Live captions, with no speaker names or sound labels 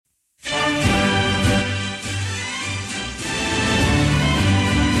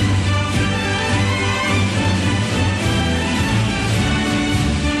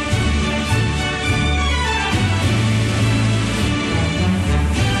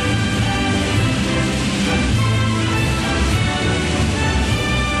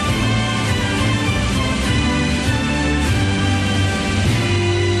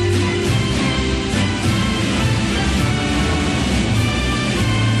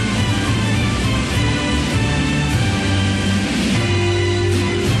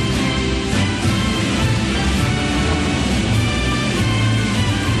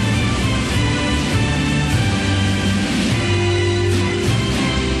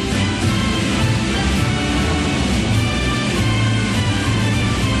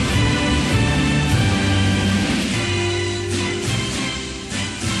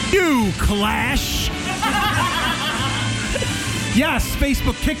Yes,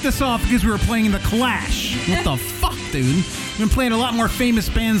 Facebook kicked us off because we were playing The Clash. What the fuck, dude? We've been playing a lot more famous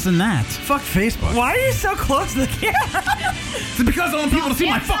bands than that. Fuck Facebook. Why are you so close to the camera? It's because I want people to see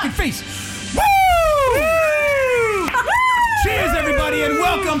my fucking face. Woo! Cheers, everybody, and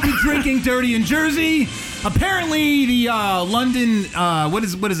welcome to Drinking Dirty in Jersey. Apparently, the London, what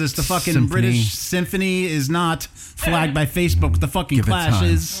is this? The fucking Symphony. British Symphony is not flagged by Facebook. The fucking Give it Clash time.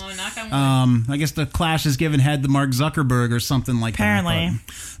 is. I guess the Clash has given head to Mark Zuckerberg or something like Apparently. that.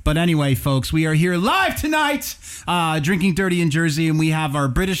 But anyway, folks, we are here live tonight, Drinking Dirty in Jersey, and we have our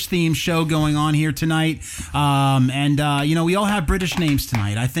British themed show going on here tonight. We all have British names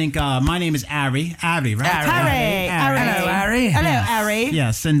tonight. I think my name is Ari. Ari, right? Harry. Hello, Ari. Hello, Harry.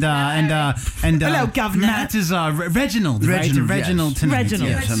 Yes, and Hello, Governor. Matt is Reginald, right? Reginald, Reginald yes. tonight. Reginald.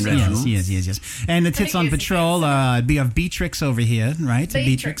 Yes, I'm Reginald. Yes. And the tits on patrol. We have Beatrix over here, right?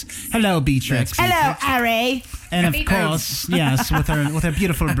 Beatrix. Hello, Beatrix. Hello, Harry. And of course, yes, with her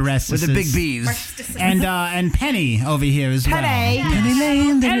beautiful breasts. With the big B's. And Penny over here as Penny. well. Penny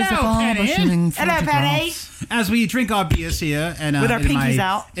Lane, there is a Hello, barber Penny. shilling Hello, Penny. As we drink our beers here, and With our pinkies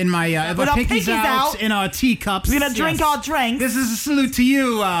out. with our pinkies out in our teacups. We're going to drink our drinks. This is a salute to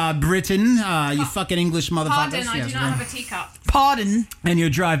you, Britain, you fucking English motherfuckers. Pardon, I do not have a teacup. Pardon. And your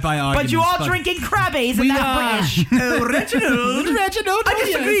drive-by arguments. But you are drinking Krabbies, and that's British. Oh, Reginald. Reginald, I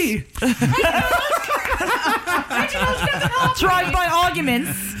disagree. Drive-by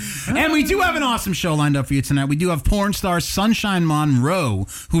arguments. And we do have an awesome show lined up for you tonight. We do have porn star Sunshine Monroe,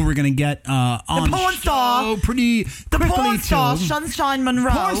 who we're going to get on The porn star. show pretty The quickly porn star, too. Sunshine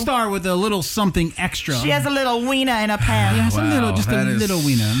Monroe. Porn star with a little something extra. She has a little wiener in her pants. Yes, a little, Wow, just a that is- little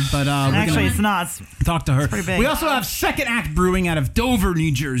wiener. But we're Actually, going it's not. to talk to her. pretty big. We also have Second Act Brewing out of Dover,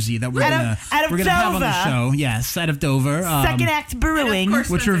 New Jersey, that we're Out going of to have on the Dover. show. Yes, out of Dover. Second Act Brewing.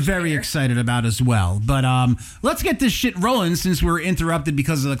 Which we're very excited about as well. But let's get this shit rolling since we're interrupted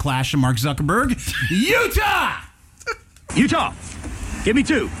because of the Clash of Mark Zuckerberg. Utah! Give me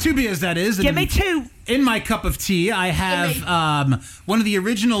two. Two beers, that is. Give me two. In my cup of tea, I have one of the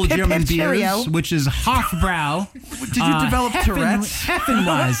original Pip, German pip, beers, Cheerio. which is Hofbrau. Did you develop Tourette's?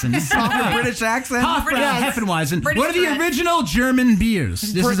 Heffenweisen. British accent? Hofbrau Yes. Heffenweisen. British One of the Tourette's. original German beers.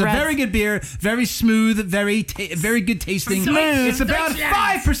 This is a Tourette's. very good beer, very smooth, very good tasting. Smooth. It's about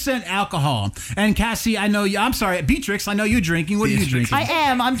 5% alcohol. And Cassie, I know you. I'm sorry, Beatrix, I know you're drinking. What are you Beatrix. drinking? I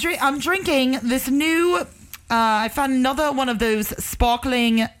am. I'm drinking this new. I found another one of those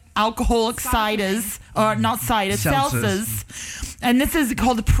sparkling alcoholic ciders, or not ciders, Seltzers. seltzers. And this is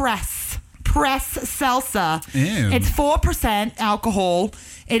called Press Seltzer. Ew. It's 4% alcohol.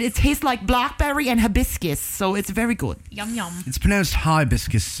 It tastes like blackberry and hibiscus, so it's very good. Yum yum. It's pronounced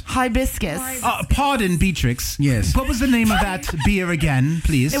hibiscus. Hibiscus. Pardon, Beatrix. Yes. What was the name of that beer again,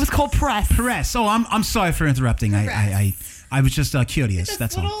 please? It was called Press. Press. Oh, I'm sorry for interrupting. I was just curious.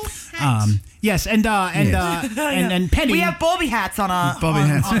 That's all. little hat. Yes, and Penny. We have Bobby hats on our. Bobby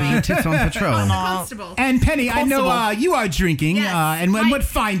Hats being tits on patrol. Constable. And Penny, I know Constable. you are drinking. Yes. And My- what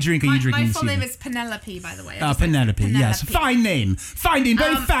fine drink are you drinking My this full name evening? is Penelope, by the way. I just like Penelope. Yes, Penelope. fine name,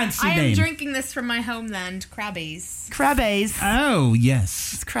 very fancy I am name. drinking this from my homeland, Krabbies. Krabbies. Oh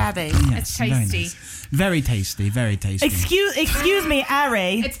yes, It's Krabbies. yes, It's very tasty. nice. Very tasty, very tasty. Excuse me,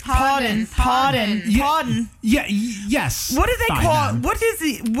 Ari. It's pardon. Pardon. Yeah, yes. What do they Fine, call? ma'am. What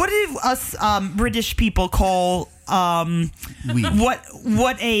do us British people call? What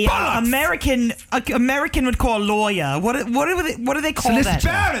a American would call a lawyer? What do they call that?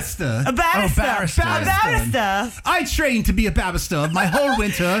 Barrister. A barrister. barrister. A barrister. I trained to be a barrister my whole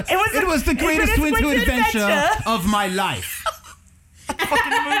winter. It was the the greatest winter adventure. adventure of my life.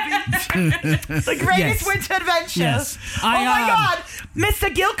 The greatest Yes. winter adventure. Yes. Oh my God,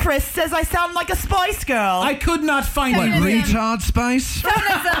 Mr. Gilchrist says I sound like a Spice Girl. I could not find What, a wig. Retard spice?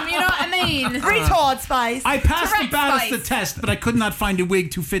 Feminism, you know what I mean? Retard Spice. I passed the Correct, barrister Spice. test, but I could not find a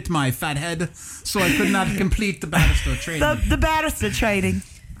wig to fit my fat head, so I could not complete the barrister training. the barrister training.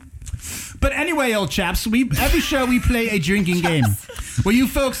 But anyway, old chaps, every show we play a drinking game. Where you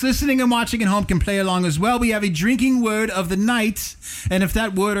folks listening and watching at home can play along as well. We have a drinking word of the night, and if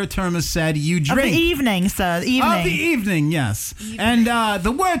that word or term is said, you Of drink. the evening, sir. Evening. Of the evening, yes. And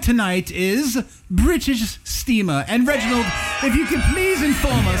the word tonight is British steamer. And Reginald, if you can please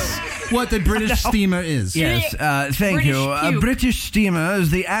inform us what the British steamer is. Yes, thank British you. A puke. British steamer is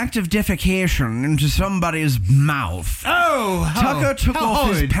the act of defecation into somebody's mouth. Tucker took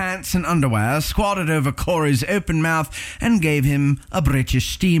off his pants and underwear, squatted over Corey's open mouth, and gave him a British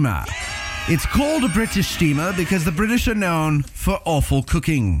steamer. It's called a British steamer because the British are known for awful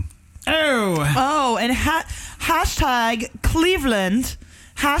cooking. Oh. Oh, and hashtag Cleveland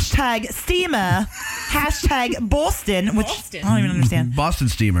hashtag steamer, hashtag Boston, which I don't even understand. Boston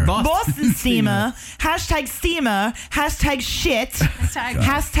steamer. Boston steamer, hashtag steamer, hashtag shit,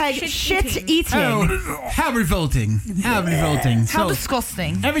 hashtag shit eating. Oh, how revolting. How revolting. How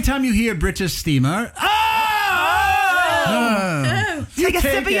disgusting. Every time you hear British steamer, Take a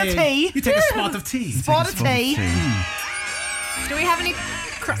sip of your tea. You take a spot of tea. Spot of tea. Do we have any?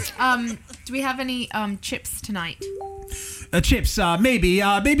 Do we have any chips tonight? Chips, maybe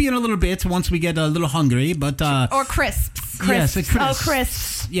in a little bit once we get a little hungry, but Or crisps. yes, Crisps. crisps. Oh,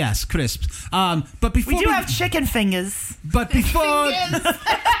 crisps. Yes, crisps. But before We do have chicken fingers. but before,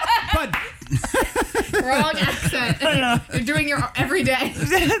 but Wrong accent. You're doing your every day.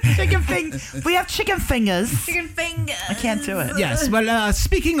 We have chicken fingers. Chicken fingers. I can't do it. yes. Well,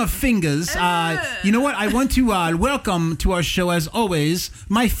 speaking of fingers, you know what? I want to welcome to our show, as always,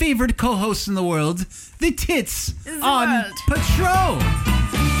 my favorite co-host in the world, the Tits on world. Patrol.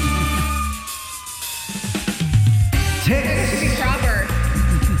 Tits Proper.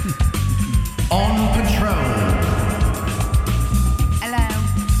 on patrol.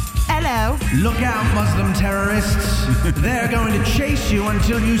 Hello. Look out, Muslim terrorists. They're going to chase you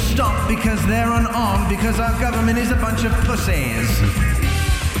until you stop because they're unarmed because our government is a bunch of pussies.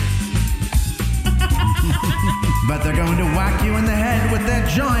 But they're going to whack you in the head with their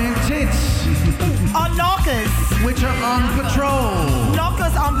giant tits, On knockers. which are on patrol.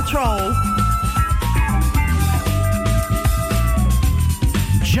 Knockers on patrol.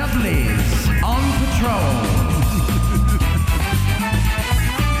 Jubblies on patrol.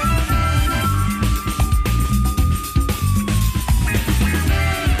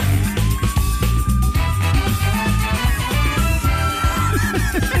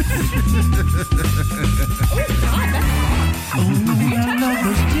 I love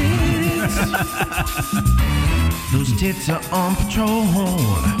those tits. Those tits are on patrol.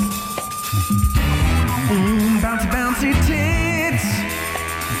 Bouncy, bouncy tits.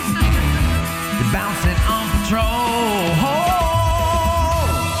 They're bouncing on patrol.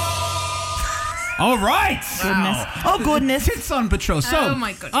 All right. Goodness. Oh, goodness. Tits on Patrol. So, Oh,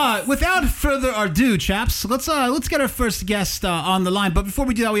 my goodness. Without further ado, chaps, let's get our first guest on the line. But before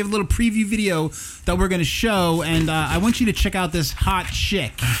we do that, we have a little preview video that we're going to show, and I want you to check out this hot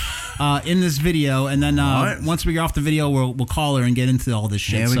chick in this video, and then right. once we get off the video, we'll call her and get into all this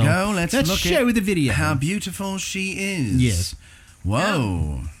shit. Here we So go. Let's look show at the video. how beautiful she is. Yes.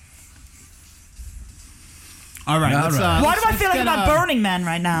 Whoa. All right. All Let's, right. Why do I let's feel like get, I'm at Burning Man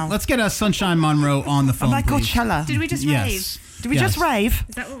right now? Let's get Sunshine Monroe on the phone, I'm like please. Coachella. Did we just Yes. rave? Did we Yes. just rave?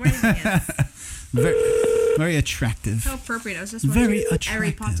 Is that what raving is? Very, very attractive. How appropriate. I was just Very watching Harry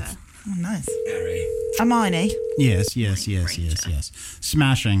attractive. Potter. Oh, nice. Hermione. Yes.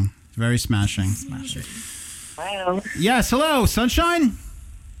 Smashing. Very smashing. Hello, Yes. Hello, Sunshine.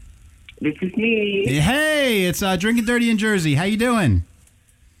 this is me. Hey, it's Drinking Dirty in Jersey. How you doing?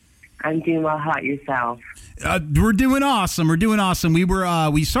 I'm doing well. How about yourself? We're doing awesome.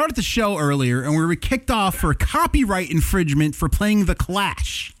 We started the show earlier, and we were kicked off for copyright infringement for playing The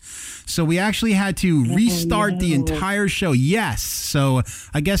Clash. So we actually had to restart the entire show. Yes. So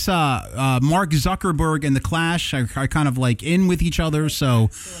I guess Mark Zuckerberg and The Clash are kind of like in with each other. So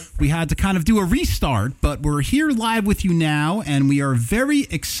we had to kind of do a restart. But we're here live with you now, and we are very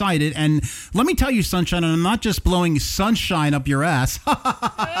excited. And let me tell you, Sunshine, and I'm not just blowing sunshine up your ass.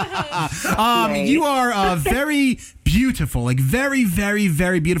 You are very beautiful, like very, very,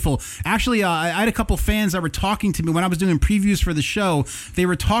 very beautiful. Actually, I had a couple fans that were talking to me when I was doing previews for the show. They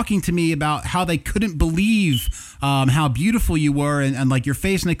were talking to me about how they couldn't believe how beautiful you were and like your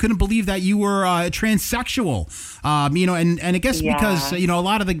face, and they couldn't believe that you were transsexual. And I guess because a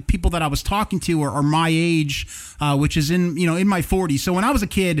lot of the people that I was talking to are my age, which is in my 40s. So when I was a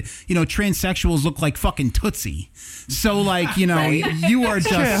kid, transsexuals look like fucking Tootsie. So like you are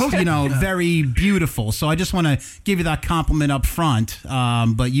just very beautiful. So I just want to give you that compliment up front.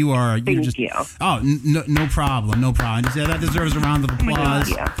 But you're Thank you. Oh, no problem, no problem. That deserves a round of applause.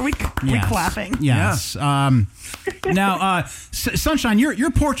 Thank you. We clapping. Yes. Now, Sunshine,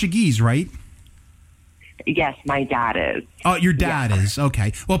 you're Portuguese, right? Yes, my dad is. Oh, your dad is.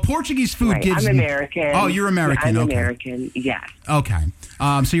 Okay. Well, Portuguese food Right. gives I'm me. American. Oh, you're American. I'm Okay. American. Yes. Okay.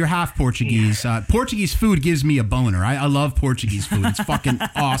 So you're half Portuguese. Portuguese food gives me a boner. I love Portuguese food. It's fucking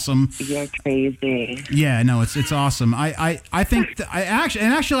awesome. You're crazy. Yeah, no, it's awesome. I think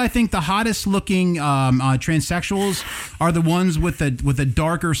I think the hottest looking transsexuals are the ones with the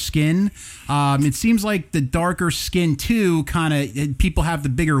darker skin. It seems like the darker skin too kind of people have the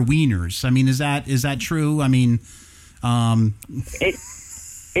bigger wieners. I mean, is that true? I mean,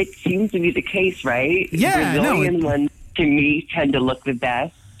 It seems to be the case, right? Yeah, no, Brazilian ones to me tend to look the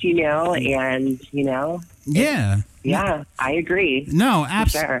best. and, Yeah. yeah, I agree. No,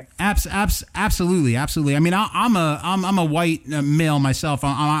 sure. absolutely. I mean, I'm a white male myself.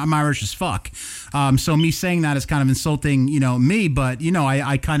 I'm Irish as fuck. So me saying that is kind of insulting, me. But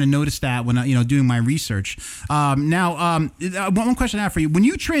I kind of noticed that when doing my research. Now, one question I have for you: when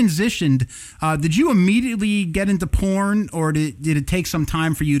you transitioned, did you immediately get into porn, or did it take some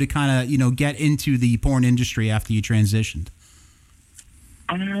time for you to kind of get into the porn industry after you transitioned?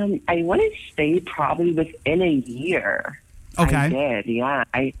 I want to say probably within a year. Okay. I did, yeah.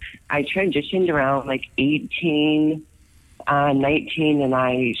 I transitioned around like 18, 19, and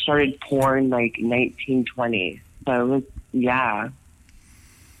I started porn like 19, 20. So it was, yeah.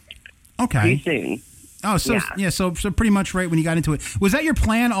 Okay. Pretty soon. Oh, so so pretty much right when you got into it. Was that your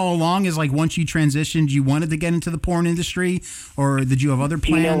plan all along? Is like once you transitioned, you wanted to get into the porn industry, or did you have other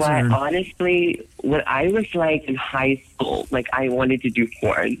plans? You know what? Or? Honestly, when I was like in high school, like I wanted to do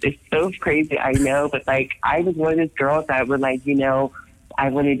porn. It's so crazy, I know, but like I was one of those girls that were like, I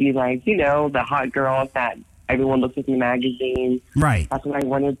want to be like, the hot girls that everyone looks at in the magazine. Right. That's what I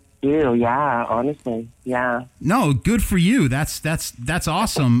wanted to do. Yeah, honestly, yeah. No, good for you. That's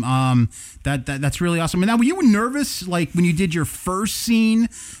awesome. That's really awesome. And now, were you nervous, like when you did your first scene?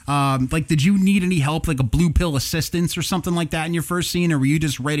 Like, did you need any help, like a blue pill assistance or something like that in your first scene, or were you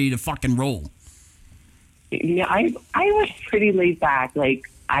just ready to fucking roll? Yeah, I was pretty laid back. Like,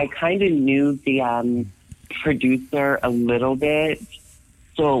 I kind of knew the producer a little bit,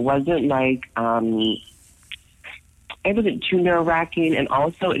 so it wasn't like it wasn't too nerve-wracking, and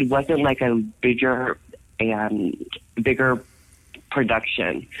also it wasn't like a bigger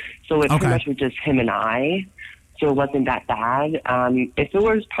production. So it pretty much was just him and I, so it wasn't that bad. If it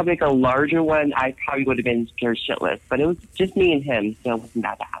was probably like a larger one, I probably would have been scared shitless, but it was just me and him, so it wasn't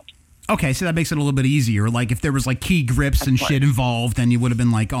that bad. Okay, so that makes it a little bit easier. Like if there was like key grips and shit involved, then you would have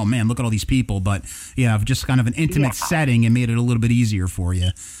been like, oh man, look at all these people. But just kind of an intimate setting, it made it a little bit easier for you.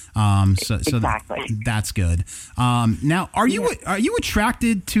 So exactly. That's good. Now, are you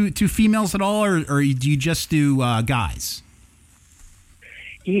attracted to females at all, or do you just do guys?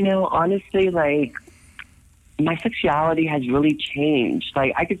 Honestly, like my sexuality has really changed.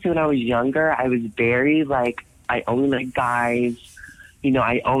 Like I could say when I was younger, I was very like I only like guys.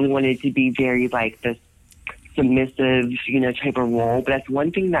 I only wanted to be very like this submissive, type of role. But that's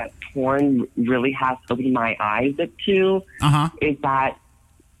one thing that porn really has opened my eyes up to is that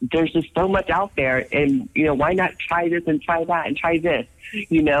there's just so much out there, and why not try this and try that and try this,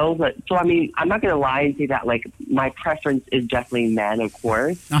 But so I mean, I'm not gonna lie and say that like my preference is definitely men, of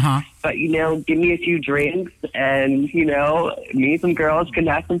course. But give me a few drinks, and me and some girls can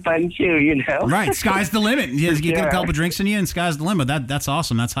have some fun too. Right, sky's the limit. You get a couple drinks in you, and sky's the limit. That's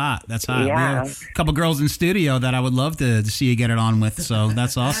awesome. That's hot. That's hot. Yeah. We have a couple girls in studio that I would love to see you get it on with. So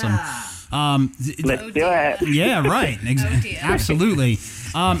that's awesome. Let's do it. Yeah, right. Absolutely.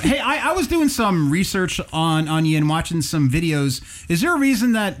 Hey, I was doing some research on you and watching some videos. Is there a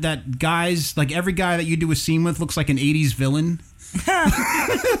reason that guys, like every guy that you do a scene with, looks like an 80s villain?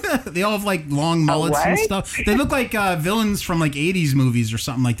 They all have like long mullets and stuff. They look like villains from like 80s movies or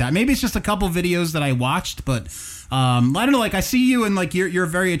something like that. Maybe it's just a couple videos that I watched, but I don't know. Like I see you and like you're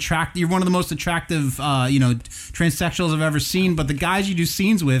very attractive. You're one of the most attractive transsexuals I've ever seen. But the guys you do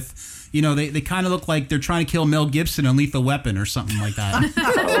scenes with, they kind of look like they're trying to kill Mel Gibson on Lethal Weapon or something like that.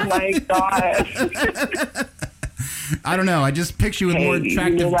 Oh my god! I don't know. I just picture you with more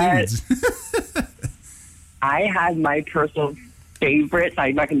attractive dudes. I had my personal favorites.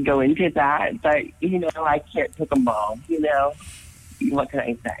 I'm not going to go into that, but I can't pick them all. What can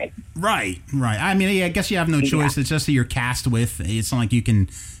I say? Right. I mean, I guess you have no choice. It's just that you're cast with. It's not like you can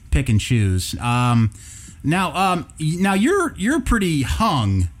pick and choose. Now you're pretty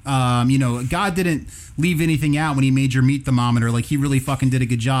hung. God didn't leave anything out when he made your meat thermometer. Like he really fucking did a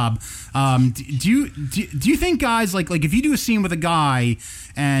good job. Do you think guys like if you do a scene with a guy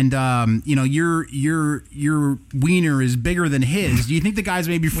and your wiener is bigger than his, do you think the guys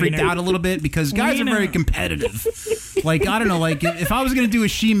may be freaked out a little bit because guys are very competitive? Like I don't know, like if I was gonna do a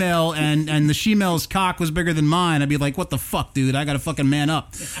she-male and the she-male's cock was bigger than mine, I'd be like, what the fuck, dude? I gotta fucking man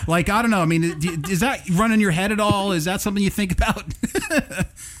up. Like I don't know. I mean, is that run in your head at all? Is that something you think about?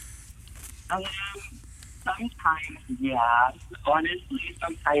 Sometimes, yeah. Honestly,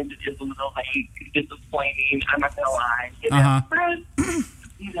 sometimes it is a little like disappointing. I'm not gonna lie. But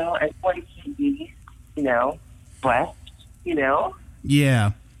everyone can be, blessed.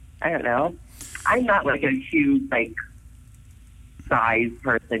 Yeah. I don't know. I'm not like a huge like size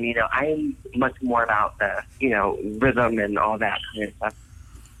person. I'm much more about the rhythm and all that kind of stuff.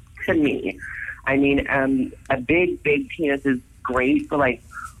 To me, I mean, a big penis is great for like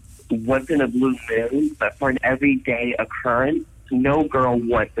once in a blue moon, but for an everyday occurrence, no girl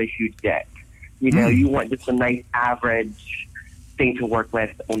wants a huge dick. You know, you want just a nice average thing to work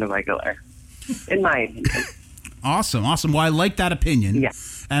with on the regular, in my opinion. Awesome. Well, I like that opinion. Yeah.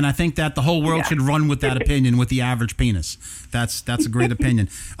 And I think that the whole world should run with that opinion with the average penis. That's a great opinion.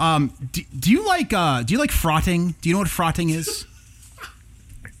 Do you like frotting? Do you know what frotting is?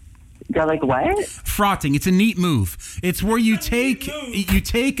 You're like, what? Frotting. It's a neat move. It's where you take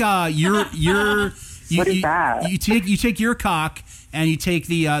your What is that? You take your cock and you take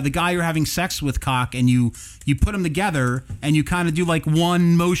the guy you're having sex with cock and you put them together and you kind of do like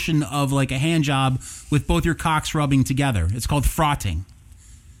one motion of like a hand job with both your cocks rubbing together. It's called frotting.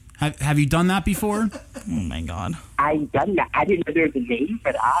 Have you done that before? Oh my God. I've done that. I didn't know there was a name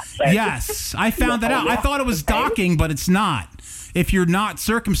for that. But Yes, I found that out. I thought it was docking, but it's not. If you're not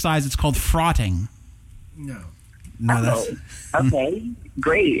circumcised, it's called frotting. No, Oh, okay,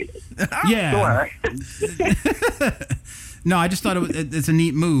 great. Yeah. Sure. No, I just thought it's a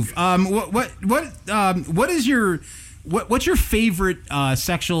neat move. What's your favorite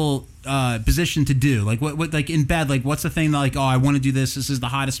sexual position to do? Like what like in bed? Like what's the thing that like I want to do this? This is the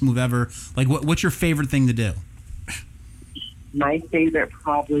hottest move ever. Like what's your favorite thing to do? My favorite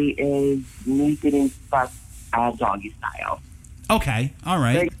probably is me getting fucked doggy style. Okay, all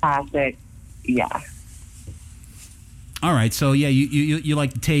right. Very classic. Yeah. All right, so yeah, you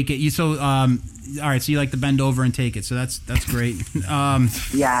like to take it. All right, so you like to bend over and take it. So that's great.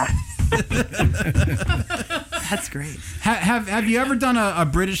 Yeah. That's great. Have you ever done a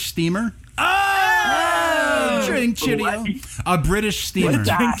British steamer? Oh, drink Cheerio. A British steamer. What's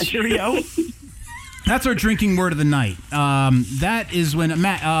that? Cheerio. That's our drinking word of the night. That is when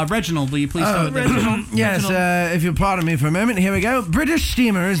Reginald, will you please start with that? Yes, if you'll pardon me for a moment, here we go. British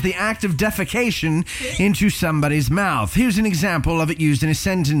steamer is the act of defecation into somebody's mouth. Here's an example of it used in a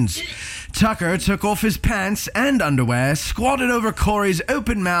sentence. Tucker took off his pants and underwear, squatted over Corey's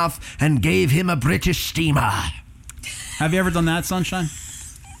open mouth, and gave him a British steamer. Have you ever done that, Sunshine?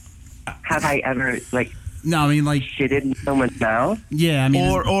 Have I ever No, I mean like shitted in someone's mouth? yeah, I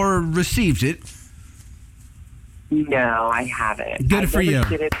mean Or received it. No, I haven't. Good for you.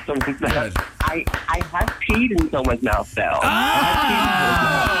 Shitted in someone's mouth. I have peed in someone's mouth though.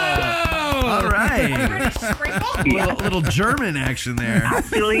 All right. Yeah. Little German action there.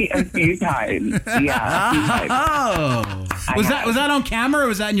 Actually, a few times. Yeah. A few times. Oh. was that on camera or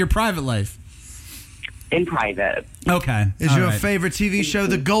was that in your private life? In private. Okay. Is all your right. favorite TV show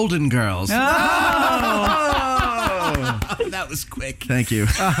The Golden Girls? That was quick. Thank you.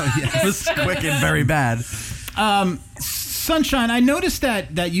 Oh, yes. It was quick and very bad. Sunshine, I noticed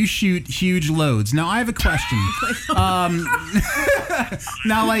that you shoot huge loads. Now I have a question.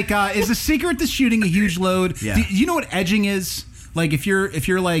 Now, like, is the secret to shooting a huge load? Yeah. Do you know what edging is? Like, if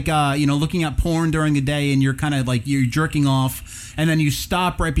you're like looking at porn during the day and you're kind of like you're jerking off, and then you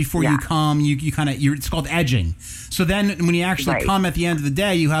stop right before you come, you kind of it's called edging. So then when you actually come at the end of the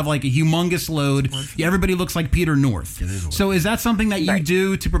day, you have like a humongous load. Everybody looks like Peter North. So is that something that you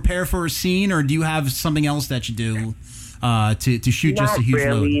do to prepare for a scene, or do you have something else that you do to shoot just a huge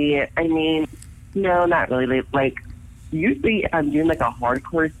load? Not really. I mean, no, not really. Like, usually if I'm doing like a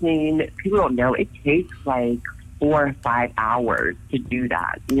hardcore scene, people don't know it takes like 4 or 5 hours to do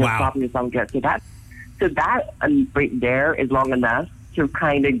that. Stopping the song gets so that right there is long enough to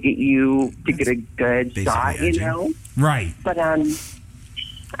kind of get you to get a good shot, edging. Right. But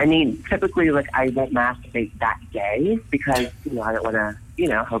I mean, typically, like, I won't masturbate that day because I don't want to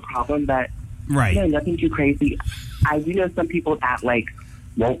have a problem. But nothing too crazy. I do know some people that like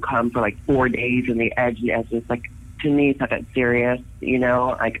won't come for like 4 days and they edge and edge. It's like, to me, it's not that serious.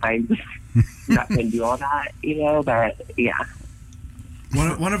 Like I'm just not going to do all that. But yeah.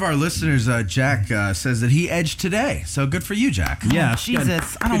 One of our listeners, Jack, says that he edged today. So good for you, Jack. Yeah,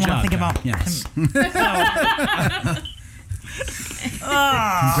 Jesus, I don't want to think about yes.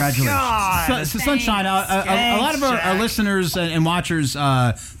 Congratulations. So Sunshine, a lot of our listeners and watchers,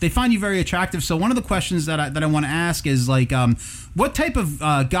 they find you very attractive. So one of the questions that I want to ask is like, what type of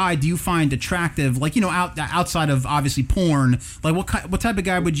guy do you find attractive? Like, outside of obviously porn, like what type of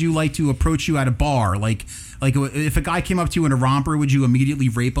guy would you like to approach you at a bar? Like if a guy came up to you in a romper, would you immediately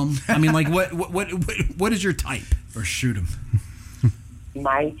rape him? I mean, like what is your type? Or shoot him.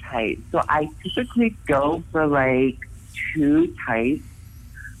 My type. So I typically go for like 2 types.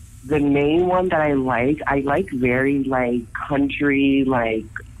 The main one that I like very like country, like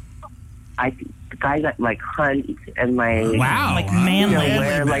guys that like hunt and like like manly,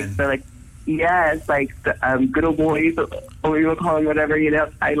 wear like the like Yes, like the good old boys, or you would call them whatever,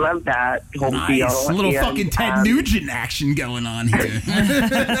 I love that whole deal. A little fucking Ted Nugent action going on here.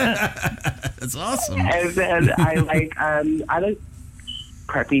 That's awesome. And then I like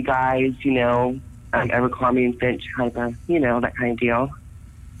preppy guys, Abercrombie and Finch kind of, that kind of deal.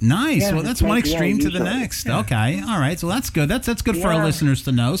 Nice. Yeah, well, that's one extreme to the usually. next. Yeah. Okay. All right. So that's good. That's good for our listeners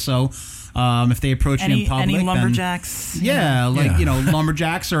to know. So if they approach you in public, any then- lumberjacks?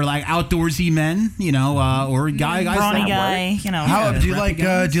 lumberjacks or like outdoorsy men, or guys. Brawny that guy, work. How do you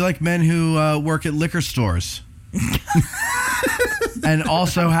preppy do you like men who work at liquor stores? And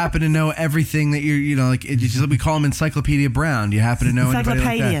also happen to know everything that we call them Encyclopedia Brown. Do you happen to know anybody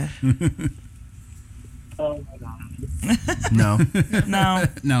like that? Oh, my God. No. No.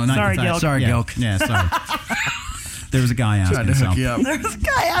 No, not Sorry, your type. Gilk. Sorry, Yeah. Gilk. Yeah, sorry. There was a guy Trying to asking. hook So. you up. There's a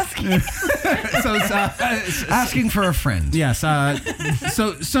guy asking. So Asking for a friend. yes.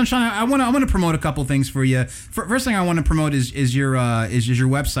 So Sunshine, I want to promote a couple things for you. First thing I want to promote is your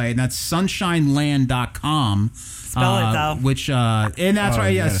website, and that's sunshineland.com. Spell it, though. Which and that's right.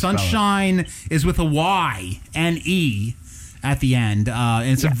 you Yeah, gotta spell it. Sunshine is with a Y and E at the end. And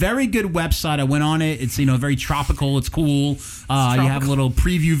it's a very good website. I went on it. It's very tropical. It's cool. You have a little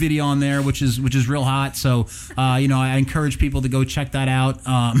preview video on there, which is real hot. So I encourage people to go check that out.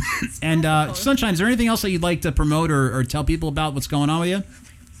 And Sunshine, is there anything else that you'd like to promote or tell people about what's going on with you?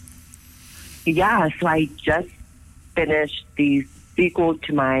 Yeah, so I just finished the sequel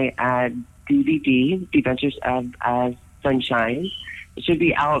to my DVD, The Adventures of Sunshine. It should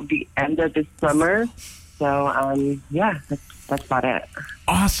be out the end of this summer. So, that's about it.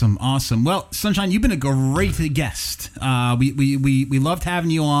 Awesome. Well, Sunshine, you've been a great guest. We loved having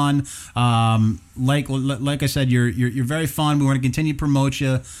you on. Like I said, you're very fun. We want to continue to promote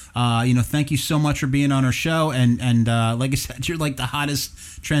you. Thank you so much for being on our show. And like I said, you're like the hottest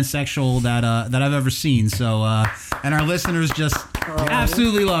transsexual that I've ever seen. So and our listeners just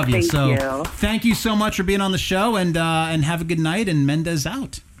absolutely love you. Thank So you. thank you so much for being on the show. And have a good night. And Mendez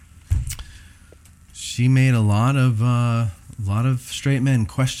out. She made a lot of straight men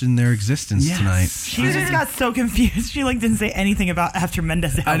question their existence tonight. She just got so confused. She didn't say anything about after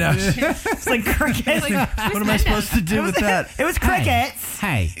Mendez. I know. It's like crickets. What am I supposed to do with that? It was crickets.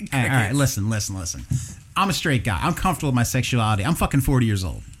 Hey, all right, listen. I'm a straight guy. I'm comfortable with my sexuality. I'm fucking 40 years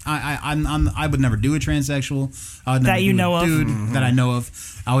old. I would never do a transsexual. I would never That you do know a of. dude that I know of.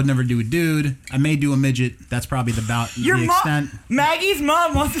 I would never do a dude. I may do a midget. That's probably about Your the mom, extent. Maggie's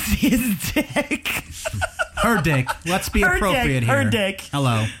mom wants to see his dick. Her dick. Let's be Her appropriate dick, here. her dick.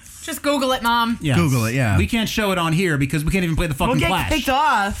 Hello. Just Google it, Mom. Yes. Google it, yeah. We can't show it on here because we can't even play the fucking We'll get Clash. kicked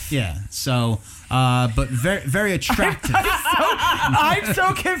off. Yeah. So, but very, very attractive. I'm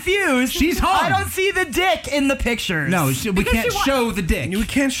so confused. She's home. I don't see the dick in the pictures. No, we can't she wa- show the dick. We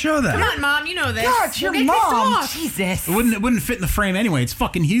can't show that. Come on, Mom. You know this. God, it's your We'll get kicked mom. off. Jesus. It wouldn't fit in the frame aname. It's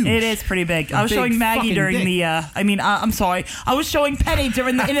fucking huge. It is pretty big. I was big showing Maggie fucking during dick. the. I'm sorry. I was showing Penny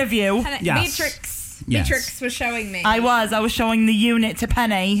during the interview. And Yes. Yes. Matrix was showing me. I was showing the unit to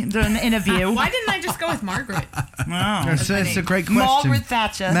Penny during the interview. Why didn't I just go with Margaret? It's a great question. Margaret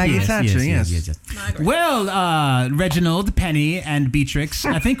Thatcher. Maggie Thatcher, yes. Margaret. Well, Reginald, Penny, and Beatrix,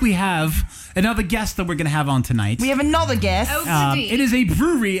 I think we have another guest that we're going to have on tonight. We have another guest. Oh, goody. It is a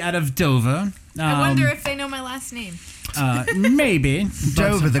brewery out of Dover. I wonder if they know my last name. Maybe.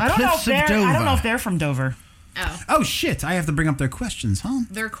 Dover, the I don't know cliffs if of they're. Dover. I don't know if they're from Dover. Oh, Oh, shit. I have to bring up their questions, huh?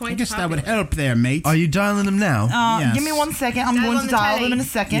 they're quite I guess that would popular. help there, mate. Are you dialing them now? Yes. Give me 1 second. I'm Dial going on to the dial telly. them in a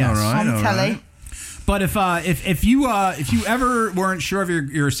second. Yes. All right, On the all telly. right. But if you ever weren't sure of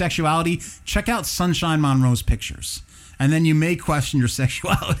your sexuality, check out Sunshine Monroe's pictures. And then you may question your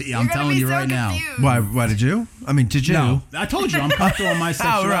sexuality. I'm You're gonna telling be you so right now. confused. Why did you? I mean, did you? No, I told you I'm comfortable in my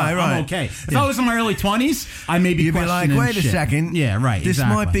sexuality. right. I'm okay. If I was in my early 20s, I may be You'd be like, questioning wait a shit. second. Yeah, right. This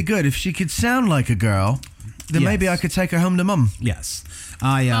exactly. might be good. If she could sound like a girl, then Yes. maybe I could take her home to mum. Yes,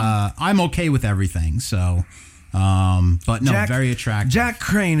 I'm okay with everything. So, but no, very attractive. Jack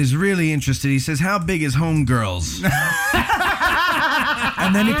Crane is really interested. He says, how big is Homegirls?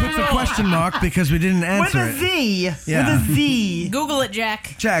 And then he puts a question mark because we didn't With answer a it. Z. Yeah. With a Z. Google it,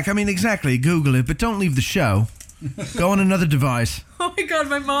 Jack. Jack, I mean, exactly. Google it, but don't leave the show. Go on another device. Oh my God,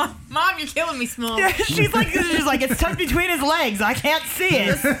 my mom. Mom, you're killing me, Small. Yeah, she's like, it's tucked between his legs. I can't see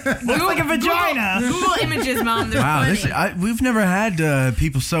it. Looks like a vagina. Google images, Mom. There's Wow, plenty. we've never had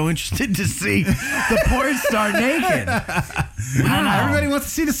people so interested to see the porn star naked. Wow. Everybody wants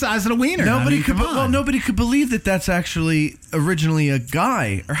to see the size of the wiener. Nobody come on. nobody could believe that that's actually originally a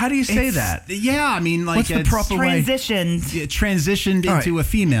guy. Or how do you say that? Yeah, I mean, like What's the it's proper way? Transitioned. it transitioned All right. into a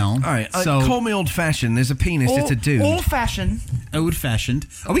female. All right, so call me old-fashioned. There's a penis. It's a dude. Old fashioned. it would old-fashioned.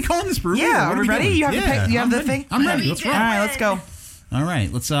 Are we calling this brewery? Yeah, What are we ready? doing? You have, Yeah, you have I'm the ready. thing? I'm ready. Let's roll. All right, let's go. All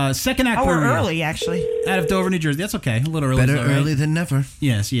right, let's second act. Oh, we're brewery early, actually. out of Dover, New Jersey. That's okay. A little early. Better is all right. early than never.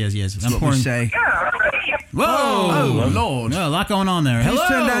 Yes. That's I'm what pouring. we say. Whoa! Oh, Lord. No, a lot going on there. Please Hello.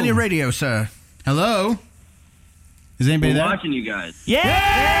 turn down your radio, sir. Hello. Is anybody We're there? watching you guys. Yeah!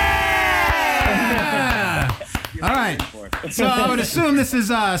 All right. So I would assume this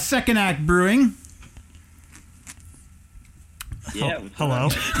is Second Act Brewing. Yeah. Hello.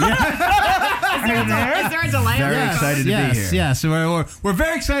 Is there a delay? Very excited to be here. Yes. So we're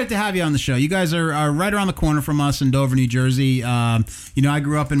very excited to have you on the show. You guys are right around the corner from us in Dover, New Jersey. I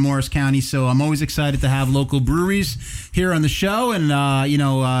grew up in Morris County, so I'm always excited to have local breweries here on the show. And,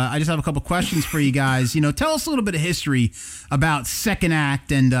 I just have a couple questions for you guys. Tell us a little bit of history about Second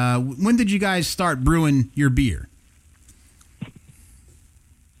Act, and when did you guys start brewing your beer?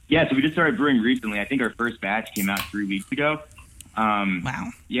 Yeah, so we just started brewing recently. I think our first batch came out 3 weeks ago. Wow.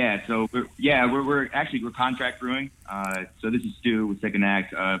 Yeah, so we're contract brewing. So this is Stu with Second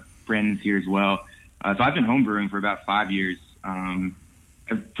Act. Brandon's here as well. So I've been home brewing for about 5 years. I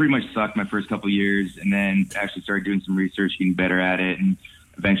pretty much sucked my first couple years, and then actually started doing some research, getting better at it, and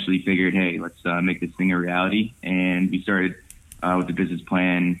eventually figured, hey, let's make this thing a reality. And we started with the business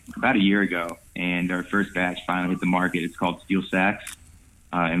plan about a year ago, and our first batch finally hit the market. It's called Steel Sax.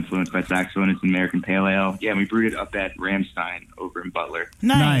 Influenced by saxophone. It's an American Pale Ale. Yeah, we brewed it up at Ramstein over in Butler.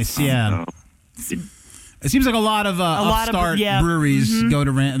 Nice, yeah. It seems like a lot of upstart breweries go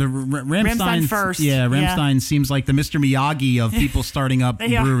to Ramstein first. Yeah, Ramstein seems like the Mr. Miyagi of people starting up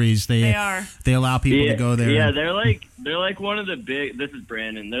breweries. They are. They allow people to go there. Yeah, they're like one of the big. This is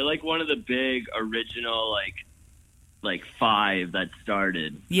Brandon. They're like one of the big original like five that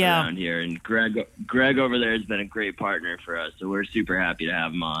started around here, and Greg over there has been a great partner for us, so we're super happy to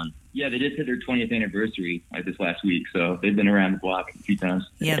have him on. Yeah, they just hit their 20th anniversary this last week, so they've been around the block a few times.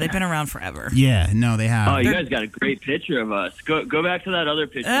 Yeah, they've been around forever. Yeah, no, they have. Oh, you guys got a great picture of us. Go back to that other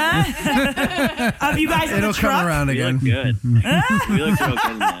picture. Of you guys in the It'll truck? come around again. We look good. We look real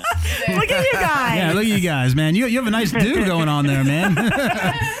good in that. Look at you guys. Yeah, look at you guys, man. You have a nice do going on there, man.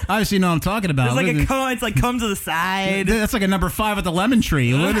 Obviously, you know what I'm talking about. It's like a comb. It's like come to the side. That's like a number 5 at the lemon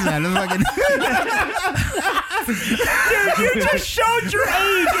tree. What is that? Dude, you just showed your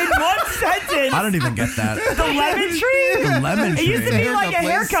age in one sentence. I don't even get that. The lemon tree? The lemon tree. It used to be like a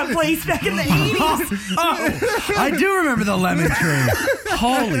haircut place back in the 80s. Oh, I do remember the lemon tree.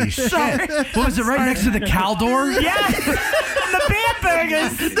 Holy shit. What was it, right next to the Caldor? Yes. The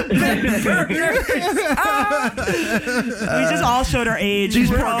Bambergers. We just all showed our age. These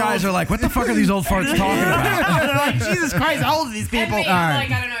poor guys are like, what the fuck are these old farts talking about? They're like, Jesus Christ, how old are these people? And me, I'm like,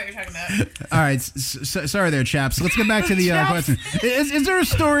 I don't know what you're talking about. All right, sorry there, chaps. Let's get back to the question. Is there a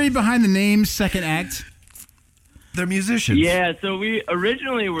story behind the name Second Act? They're musicians. Yeah, so we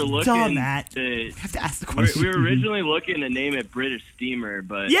originally were looking Done that. to. I have to ask the question. We were originally looking to name it British Steamer,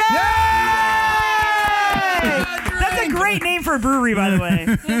 but Yay! That's a great name for a brewery, by the way.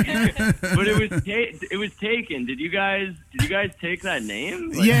 but it was taken. Did you guys take that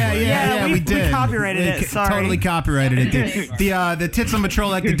name? Yeah, we did. We copyrighted it. Sorry. Totally copyrighted it. The tits on patrol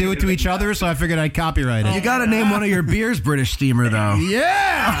like to do it to each other, so I figured I'd copyright it. You got to name one of your beers British Steamer, though.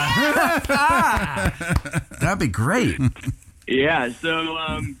 Yeah! That'd be great. Yeah,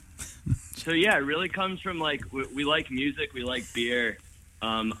 so yeah, it really comes from we like music, we like beer.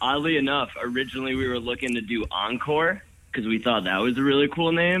 Oddly enough, originally we were looking to do Encore because we thought that was a really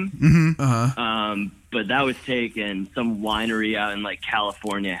cool name. Mm-hmm. But that was taken. Some winery out in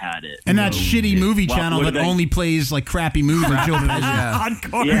California had it. And that shitty movie Well, channel that would've been- only plays crappy movies with Joe Pesci. Yeah.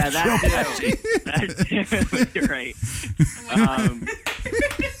 Encore. Yeah, that's you're right.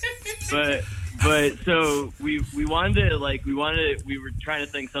 But so we wanted to we were trying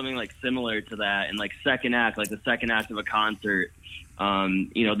to think something similar to that, and second act, the second act of a concert.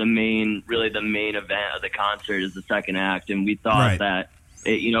 The main event of the concert is the second act, and we thought that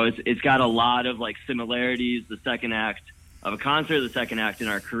it's got a lot of similarities. The second act of a concert, the second act in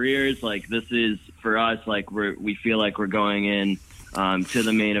our careers. This is for us. We feel like we're going in to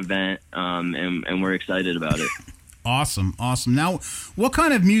the main event, and we're excited about it. Awesome. Now, what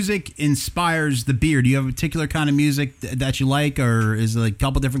kind of music inspires the beer? Do you have a particular kind of music that you like, or is it a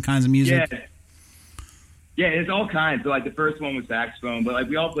couple different kinds of music? Yeah, it's all kinds. So the first one was saxophone, but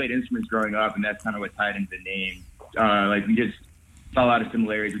we all played instruments growing up, and that's kind of what tied into the name. We just saw a lot of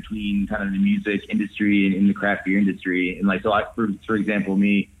similarities between kind of the music industry and the craft beer industry. And for example,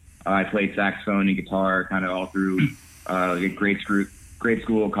 me, I played saxophone and guitar kind of all through grade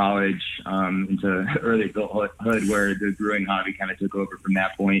school, college, into early adulthood, where the brewing hobby kind of took over from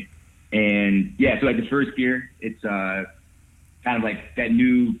that point. And yeah, so the first beer, it's kind of like that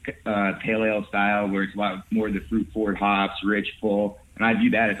new pale ale style where it's a lot more of the fruit forward hops, rich, full. And I view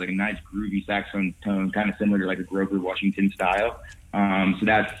that as like a nice groovy saxophone tone, kind of similar to like a Grover Washington style. So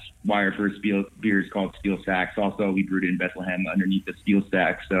that's why our first beer is called Steel Sax. Also, we brewed it in Bethlehem underneath the Steel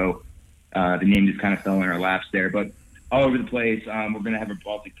Stack. So the name just kind of fell in our laps there. But all over the place, we're going to have a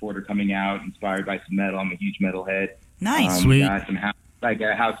Baltic Porter coming out inspired by some metal. I'm a huge metalhead. Nice. We got some house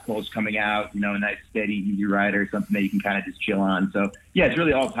calls coming out, a nice, steady, easy rider, something that you can kind of just chill on. So, yeah, it's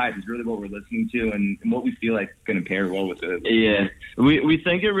really all types. It's really what we're listening to and what we feel like is going to pair well with it. Yeah. We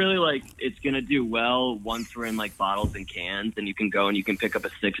think it really, like, it's going to do well once we're in, like, bottles and cans, and you can go and you can pick up a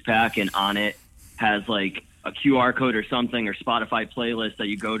 6-pack, and on it has, like, a QR code or something or Spotify playlist that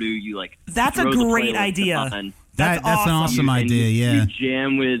you go to. You, like, that's a great idea. That's an awesome idea, yeah. You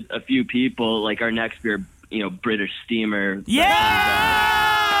jam with a few people, like our next beer, British Steamer. Yes!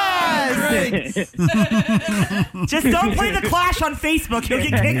 Just don't play the Clash on Facebook. You'll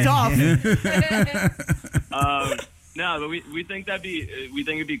get kicked off. No, but we think it'd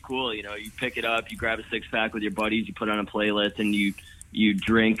be cool. You pick it up, you grab a 6-pack with your buddies, you put it on a playlist, and you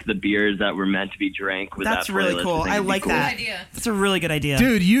drink the beers that were meant to be drank with That's that playlist. Really cool. I like that. That's a really good idea.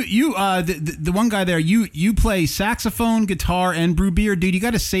 Dude, the one guy there, you play saxophone, guitar, and brew beer. Dude, you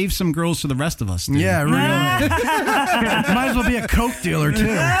got to save some girls for the rest of us, dude. Yeah, really. Might as well be a Coke dealer,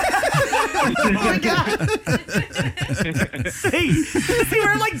 too. Oh, my God. Hey, see,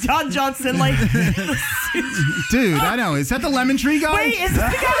 we're like John Johnson, like... Dude, I know. Is that the Lemon Tree guy? Wait, is this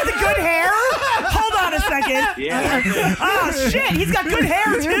the guy with the good hair? Hold on a second. Yeah. Oh, shit, he's got good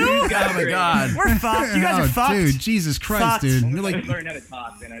hair, too? Oh, my God. We're fucked. You guys are fucked. Dude, Jesus Christ, Fucked. dude. You're You're like... learn how to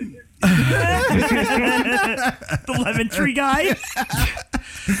talk, then The Lemon Tree guy.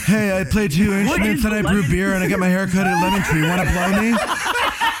 Hey, I play 2 instruments and I brew beer and I get my hair cut at Lemon Tree. Want to blow me?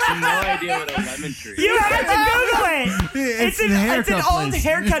 I have no idea what a lemon tree is. You have to Google it. It's It's an old place.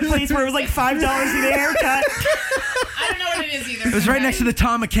 haircut place where it was like $5 a haircut. I don't know what it is either. It was right next to the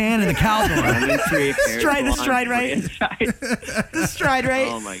Tom McCann and the Cowboy. Lemon tree, The stride right. The stride right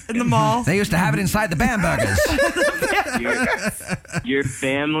Oh my in the mall. They used to have it inside the Bambergers. Your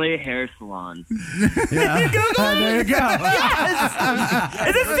family hair salon. Yeah. Google There you go. Yes.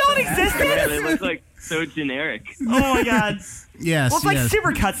 Is it still in Yeah, existence? they look like so generic. Oh my God. Yes, Well, it's like yes.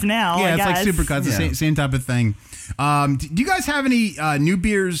 Supercuts now. Yeah, I it's like guess. Supercuts, the Yeah. same type of thing. Do you guys have any new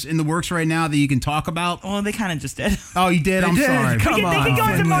beers in the works right now that you can talk about? Well, they kind of just did. Oh, you did? I'm did. sorry. Come They can go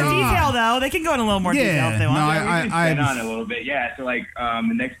into more Finley. detail, though. They can go into a little more detail if they want. no, Yeah, we can spin on it a little bit. Yeah, so like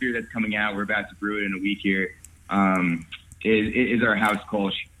the next beer that's coming out, we're about to brew it in a week here, is our House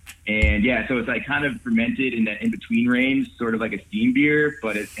Kolsch. And yeah, so it's like kind of fermented in that in-between range, sort of like a steam beer,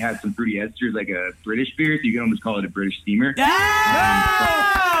 but it has some fruity esters like a British beer, so you can almost call it a British steamer.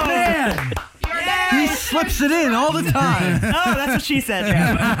 Oh, Man, he slips it in all the time. Oh, that's what she said.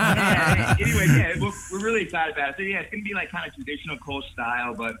 Anyway, yeah, we're really excited about it. So yeah, it's going to be like kind of traditional Kolsch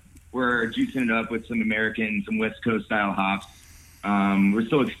style, but we're juicing it up with some American, some West Coast style hops. We're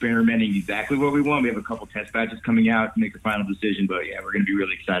still experimenting exactly what we want. We have a couple test batches coming out to make the final decision, but yeah, we're going to be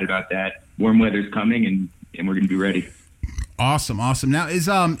really excited about that. Warm weather's coming, and we're going to be ready. Awesome. Now, is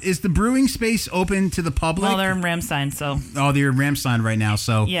the brewing space open to the public? Well, they're in Ramstein, so. Oh, they're in Ramstein right now,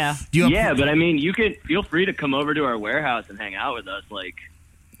 so. Yeah. Yeah, but I mean, you could feel free to come over to our warehouse and hang out with us. Like,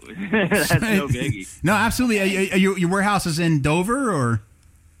 that's no biggie. No, absolutely. Your warehouse is in Dover, or?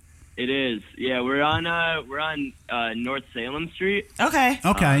 It is. Yeah, we're on North Salem Street. Okay.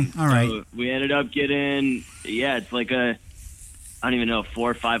 Okay, all right. So we ended up getting, it's like I don't even know,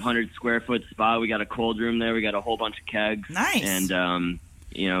 400 or 500 square foot spot. We got a cold room there. We got a whole bunch of kegs. Nice. And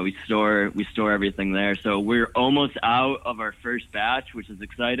we store everything there. So we're almost out of our first batch, which is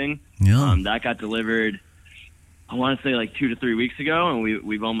exciting. Yeah. That got delivered, I want to say like 2 to 3 weeks ago, and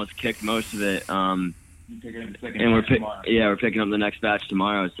we've almost kicked most of it. And we're picking up the next batch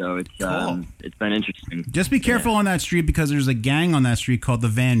tomorrow. So it's it's been interesting. Just be careful on that street because there's a gang on that street called the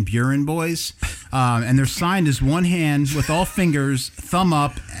Van Buren Boys, and they're signed as one hand with all fingers, thumb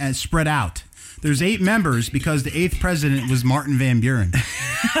up, and spread out. There's 8 members because the 8th president was Martin Van Buren.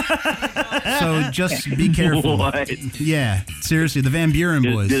 So just be careful. What? Yeah, seriously, the Van Buren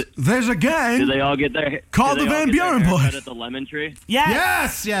Boys. There's a gang. Do they all get their Called do the they all Van get their Buren haircut Boys. at the Lemon Tree?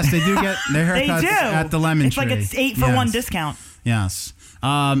 Yes. Yes, they do get their They haircuts do. at the Lemon It's Tree. like it's 8 for 1 discount. Yes.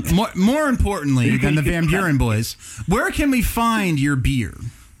 More importantly than the Van Buren Boys, where can we find your beer?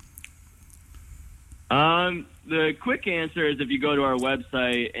 The quick answer is if you go to our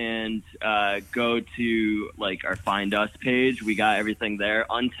website and go to like our Find Us page, we got everything there.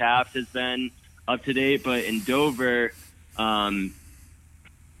 Untapped has been up to date, but in Dover,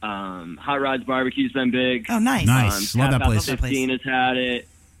 Hot Rods Barbecue's been big. Oh, nice. Nice. Love that place. 15 has had it.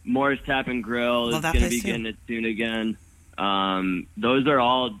 Morris Tap and Grill is going to be getting it soon again. Those are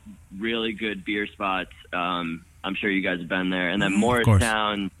all really good beer spots. I'm sure you guys have been there. And then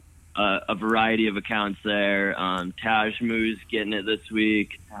Morristown, a variety of accounts there. Tajmu's getting it this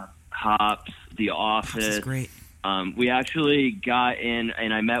week. Hops, The Office. That's great. We actually got in,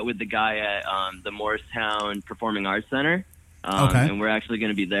 and I met with the guy at the Morristown Performing Arts Center. And we're actually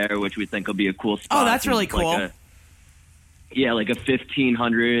going to be there, which we think will be a cool spot. Oh, that's really cool. Like a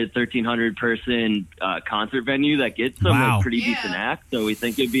 1,500, 1,300 person concert venue that gets some like, pretty decent acts. So we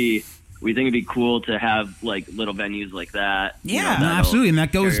think it'd be cool to have like little venues like that. Yeah, absolutely, and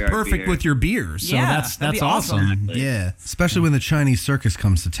that goes perfect with your beer. So that's awesome. Exactly. Yeah, especially when the Chinese circus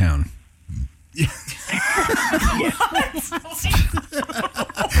comes to town.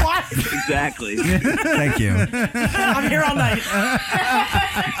 What? Exactly. Thank you. I'm here all night.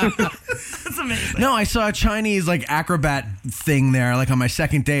 That's amazing. No, I saw a Chinese like acrobat thing there, like on my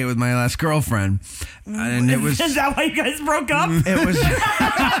second date with my last girlfriend, and it was. Is that why you guys broke up? It was.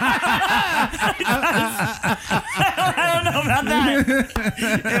 I don't know about that.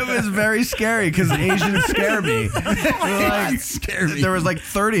 It was very scary because Asians scare me. There was like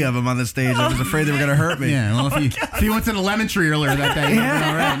 30 of them on the stage. I was afraid they were going to hurt me. Yeah, well, if you went to the Lemon Tree earlier that day,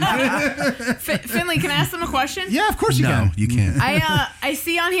 all right. Finley, can I ask them a question? Yeah, of course you can. No, you can't. I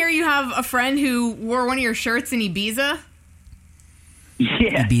see on here you have a friend who wore one of your shirts in Ibiza.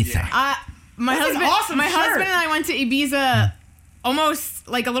 Yeah. Ibiza. My That's an awesome shirt. husband and I went to Ibiza almost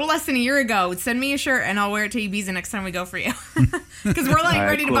like a little less than a year ago. Send me a shirt and I'll wear it to Ibiza next time we go for you. Because we're like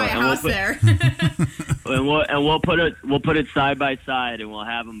ready to buy a house there. And we'll put it side by side, and we'll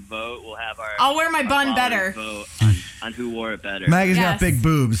have them vote. We'll have I'll wear my bun better. Vote on who wore it better. Maggie's got big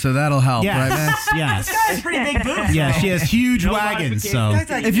boobs, so that'll help, right, Max? Yes. This guy's pretty big boobs. Yeah, she has huge wagons. So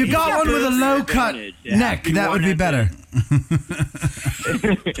if you got one with a low cut neck, that would be better.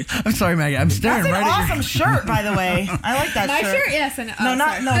 I'm sorry, Maggie. I'm staring That's right an at awesome shirt, by the way. I like that My shirt. shirt? Yes. And, No,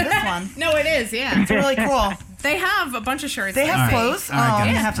 this one. No, it is, yeah. It's really cool. They have a bunch of shirts. They have clothes? All right, I'm guys.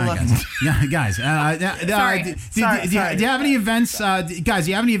 going to have to look. Yeah, guys. Sorry. Do you have any events, guys?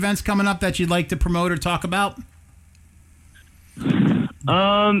 Do you have any events coming up that you'd like to promote or talk about?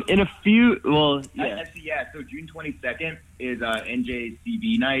 In a few. Well, yeah. So June 22nd is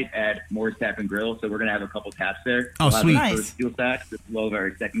NJCB night at Morris Tap and Grill. So we're gonna have a couple taps there. Oh, we'll sweet! Have our first steel stacks as well as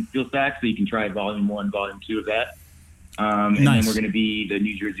our second steel stack, so you can try Volume 1, Volume 2 of that. And then we're gonna be the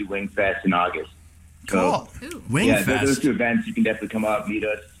New Jersey Wing Fest in August. Cool. So, Wing Fest. Those two events, you can definitely come up, meet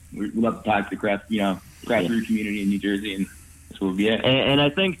us. We love to talk to the craft brew community in New Jersey, and that's where we'll be at. And I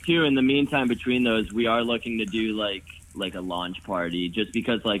think too, in the meantime between those, we are looking to do like a launch party, just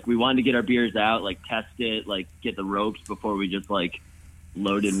because like we wanted to get our beers out, like test it, like get the ropes before we just like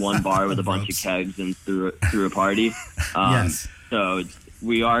loaded one bar with a bunch of kegs and threw a party. Yes. So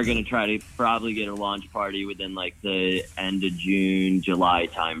we are going to try to probably get a launch party within like the end of June, July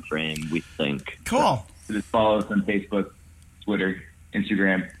time frame, we think. Cool. So just follow us on Facebook, Twitter,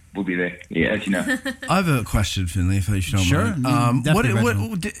 Instagram. We'll be there. Yeah, let you know. I have a question, Finley, if you don't mind.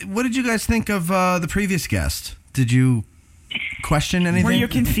 What did you guys think of the previous guest? Did you question anything? Were you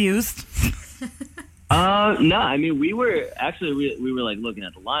confused? No, I mean we were like looking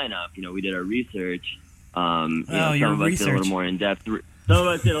at the lineup. We did our research. Some of us did a little more in depth. Some of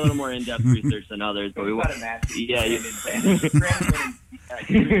us did a little more in depth research than others, but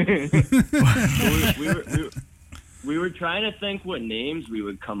we were trying to think what names we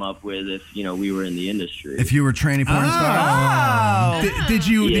would come up with if we were in the industry. If you were training porn stars. Did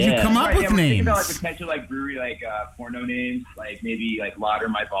you come up with names? About, like potential like brewery porno names, like maybe like Lauder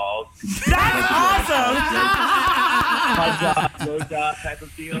My Balls. That's awesome. Blowjob type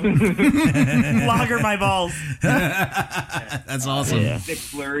of deal. Lager My Balls. That's awesome. Yeah. Six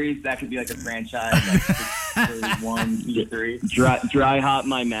Flurries, that could be like a franchise. Like Six Flurries 1, 2, 3. Dry hop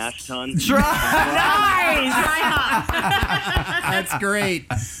my mash tun. Nice. Dry hot. That's great.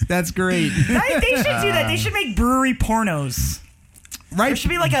 That's great. They should do that. They should make brewery pornos. Right? There should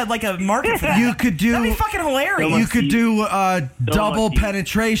be like a market for that. You could do. That'd be fucking hilarious. You could do double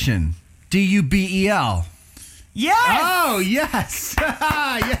penetration. DUBEL. Yes. Oh yes,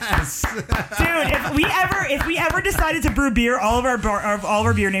 yes, dude. If we ever decided to brew beer, all of our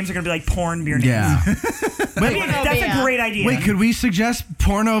beer names are gonna be like porn beer names. Yeah. That's a great idea. Wait, could we suggest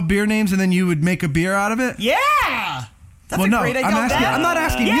porno beer names and then you would make a beer out of it? Yeah. That's a great idea. I'm not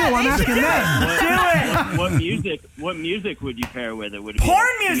asking you. I'm asking them. What music would you pair with it? Would it porn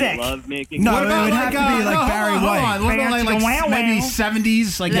be music? Love making. No, it would have to be like Barry White. What about like maybe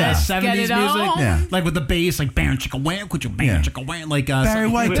 70s, like 70s music? Yeah. Like with the bass, like bam chicka wham, bam chicka wham, like Barry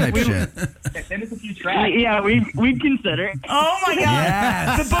White type shit. Send us a few tracks. Yeah, we'd consider. Oh my God!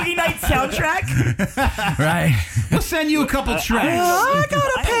 Yes. The Boogie Nights soundtrack. Right. We'll send you a couple tracks. I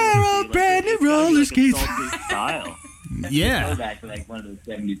got a pair of brand new roller skates. Style. Yeah. Go back to like one of those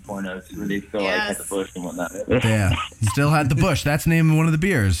 70s pornos where they still like had the bush and whatnot. Yeah. Still had the bush. That's the name of one of the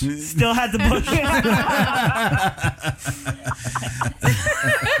beers. Still had the bush.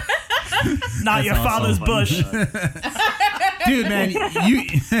 Not your father's bush. Dude, man,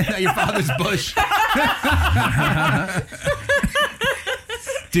 your father's bush.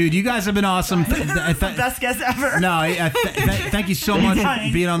 Dude, you guys have been awesome. Best guess ever. No, thank you so much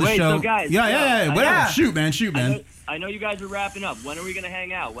for being on the show. So guys, yeah. Whatever. Yeah. Shoot, man. I know you guys are wrapping up. When are we gonna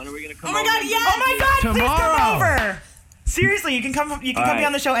hang out? When are we gonna come? Oh my over? God! Yes! Oh my God! Please Tomorrow. come over. Seriously, you can come. You can come be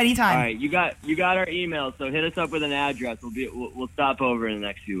on the show anytime. All right, you got our email, so hit us up with an address. We'll stop over in the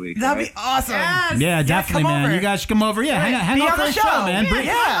next few weeks. That'd be awesome. Yeah, definitely, come man. over. You guys should come over. Yeah, hang Be out on for the the show, show.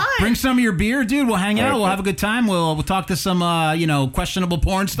 man. Bring some of your beer, dude. We'll hang out. We'll have a good time. We'll talk to some questionable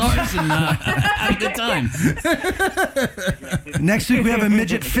porn stars and have a good time. Next week we have a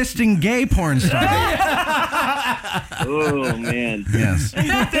midget fisting gay porn star. Oh man. Yes.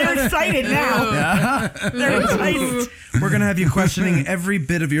 They're excited now. Yeah. They're excited. We're gonna have you questioning every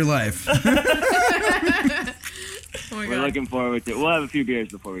bit of your life. We're looking forward to it. We'll have a few beers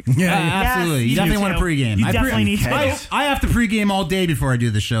before we come. Yeah, absolutely. you You definitely do want to too. pregame. You definitely need to. I have to pregame all day before I do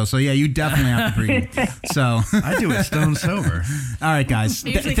the show, so yeah, you definitely have to pregame. So, I do it stone sober. all right, guys.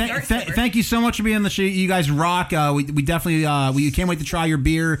 Usually start sober. Thank you so much for being on the show. You guys rock. We definitely we can't wait to try your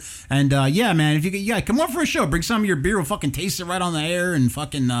beer. And yeah, man, if you come on for a show, bring some of your beer. We'll fucking taste it right on the air and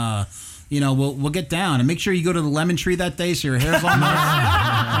fucking. We'll get down and make sure you go to the Lemon Tree that day so your hair's all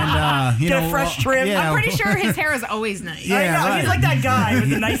nice and Get a fresh trim. Yeah, I'm pretty sure his hair is always nice. Yeah, I know, right. He's like that guy with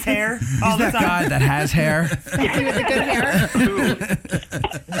the nice hair. All the That time. guy that has hair. With the good hair.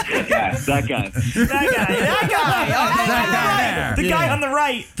 That guy. That guy. The guy on the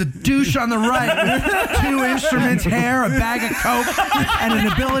right. The douche on the right with 2 instruments, hair, a bag of coke, and an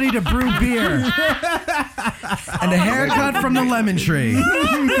ability to brew beer. And a haircut from the Lemon Tree.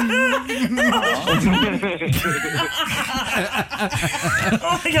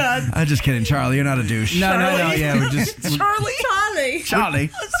 Oh my God. I'm just kidding, Charlie. You're not a douche. No, yeah, we're just Charlie.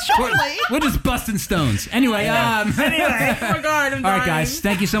 we're just busting stones. Anyway, Anyway. Oh my God, I'm all right, dying. guys.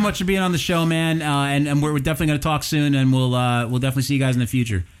 Thank you so much for being on the show, man. And we're definitely going to talk soon, and we'll definitely see you guys in the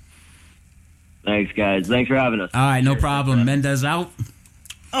future. Thanks, guys. Thanks for having us. All right, no problem. Mendez out.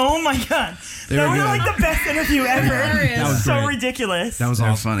 Oh my God. They That were was good. like the best interview ever. That was so great. ridiculous. That was They're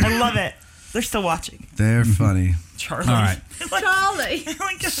awesome. funny. I love it. They're still watching. They're funny. Charlie. All right. Charlie.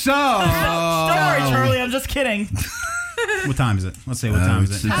 Like, So, don't worry, Charlie. I'm just kidding. what time is it? Let's say what time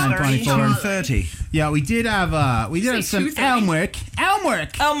is it? 10:30. 2:30. Yeah, we did have some 2:30. homework.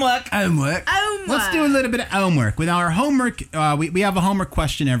 Look. Homework. Let's do a little bit of homework. With our homework, we have a homework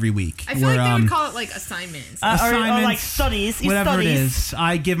question every week. I feel like they would call it like assignments. Or like Assignments, studies. whatever studies. it is.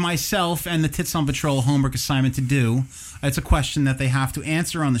 I give myself and the Tits on Patrol homework assignment to do. It's a question that they have to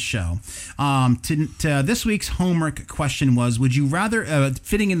answer on the show. To this week's homework question was: would you rather,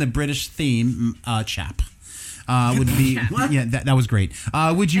 fitting in the British theme, chap? Would be yeah, that was great.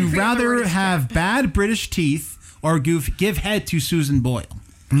 Would you rather have bad British teeth or give head to Susan Boyle?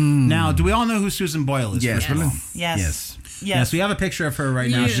 Now, do we all know who Susan Boyle is? Yes. first of all? Yes. Yes, we have we have her right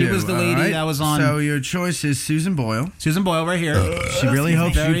now. She was the lady All right. that was on So your choice is Susan Boyle. Susan Boyle right here. She really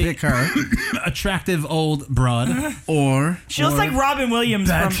hopes you Very- pick her. Attractive old broad. Or She looks like Robin Williams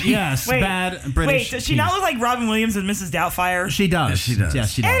Bad from. teeth. Yes, Wait, bad British Wait, does she not look like Robin Williams and Mrs. Doubtfire? She does. Yes, she does.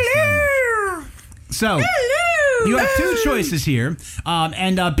 Yes, she does. Hello. So, you have two choices here.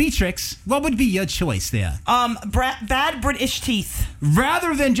 And Beatrix, what would be your choice there? Bad British teeth.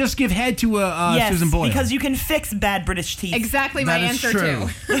 Rather than just give head to Yes, Susan Boyle. because you can fix bad British teeth. Exactly my that is answer true.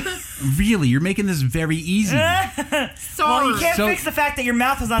 too. Really, you're making this very easy. Well, Sorry. you can't So- fix the fact that your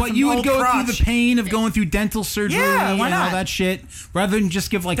mouth is on But some you would old go crotch. through the pain of going through dental surgery Yeah, why and all not? that shit, rather than just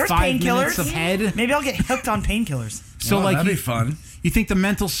give like There's 5 painkillers. minutes of head. Maybe I'll get hooked on painkillers. So well, like that'd you, be fun. you think the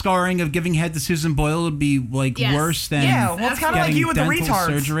mental scarring of giving head to Susan Boyle would be like Yes. worse than Yeah, well, it's kind of like getting you with the dental retards.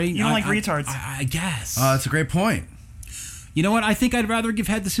 surgery? You don't like retards. I guess. That's a great point. You know what? I think I'd rather give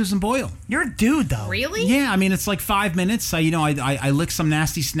head to Susan Boyle. You're a dude, though. Really? Yeah, I mean, it's like 5 minutes. I lick some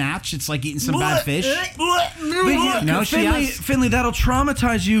nasty snatch. It's like eating some bad fish. No, Finley, that'll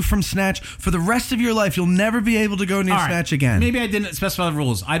traumatize you from Snatch for the rest of your life. You'll never be able to go near Snatch again. Maybe I didn't specify the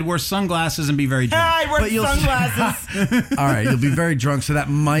rules. I'd wear sunglasses and be very drunk. I wear sunglasses. All right, you'll be very drunk, so that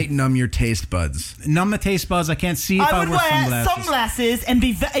might numb your taste buds. Numb the taste buds. I can't see if I I would wear wear sunglasses and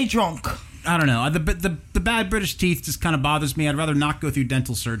be very drunk. I don't know. The bad British teeth just kind of bothers me. I'd rather not go through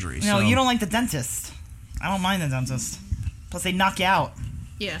dental surgery. No, you don't like the dentist. I don't mind the dentist. Plus, they knock you out.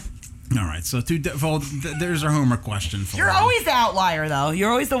 Yeah. All right, so there's our homework question. You're always the outlier, though. You're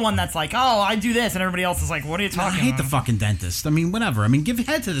always the one that's like, oh, I do this, and everybody else is like, what are you talking about? I hate the fucking dentist. I mean, whatever. I mean, give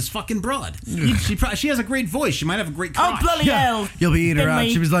head to this fucking broad. She has a great voice. She might have a great crotch. Oh, bloody hell. You'll be eating her out.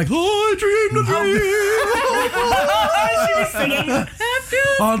 She was like, oh, I dreamed of you. She was singing.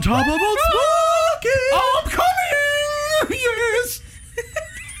 On top of Old Smoky. Oh, I'm coming! Yes!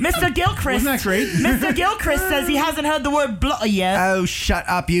 Mr. Gilchrist. Wasn't that great? Mr. Gilchrist says he hasn't heard the word bloody yet. Oh, shut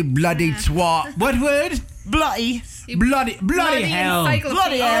up, you bloody twat. What word? Bloody. Bloody hell.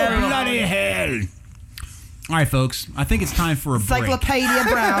 Bloody hell. Bloody hell. All right, folks. I think it's time for a break. Encyclopedia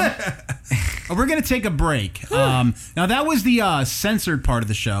Brown. We're going to take a break. Now, that was the censored part of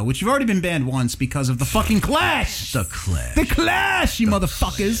the show, which you've already been banned once because of the fucking Clash. The Clash. The Clash, you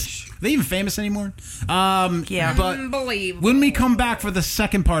motherfuckers. Are they even famous anymore? Yeah. But Unbelievable. when we come back for the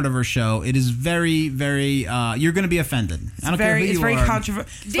second part of our show, it is very, very, you're going to be offended. It's very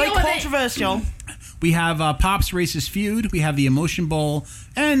controversial. We have Pop's Racist Feud. We have the Emotion Bowl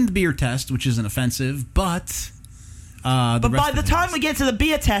and the beer test, which isn't offensive, but by the time we get to the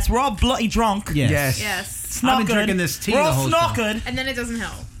beer test, we're all bloody drunk. Yes. It's not I've been good. drinking this tea We're the all whole snockered. And then it doesn't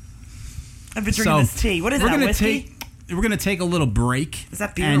help. I've been drinking this tea. What is that, whiskey? We're going to take a little break. Is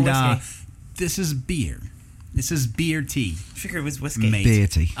that beer or whiskey? This is beer. This is beer tea. I figured it was whiskey. Mate. Beer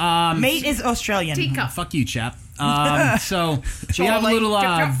tea. Mate is Australian. Teacup. Fuck you, chap. So we have a little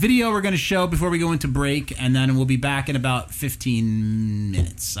video we're going to show before we go into break, and then we'll be back in about 15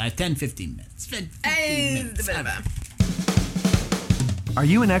 minutes. 10, 15 minutes. 15 minutes. Are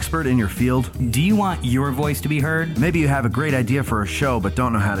you an expert in your field? Do you want your voice to be heard? Maybe you have a great idea for a show but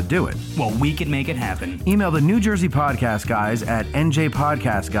don't know how to do it. Well, we can make it happen. Email the New Jersey Podcast Guys at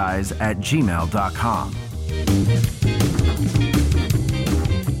njpodcastguys@gmail.com.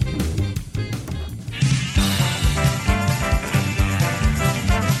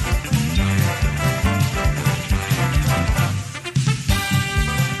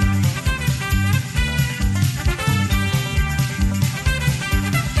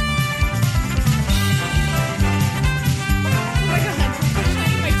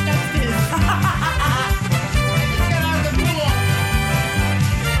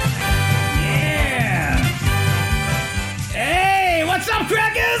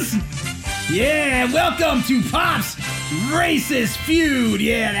 Yeah, welcome to Pop's Racist Feud.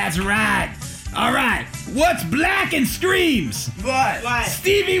 Yeah, that's right. All right, what's black and screams? What?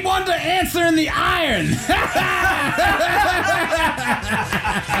 Stevie Wonder answering the iron.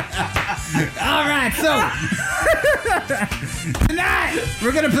 All right, so tonight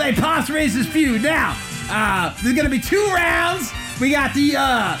we're gonna play Pop's Racist Feud. Now, there's gonna be 2 rounds. We got the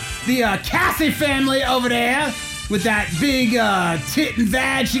Cassie family over there with that big tit and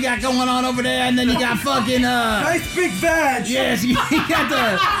vag she got going on over there, and then you got fucking nice big vag. Yes, you got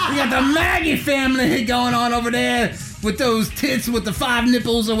the Maggie family going on over there with those tits with the 5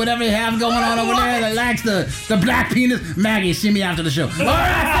 nipples or whatever they have going on over there that likes the black penis. Maggie, see me after the show. All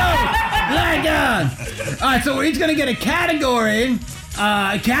right, so we're each gonna get a category.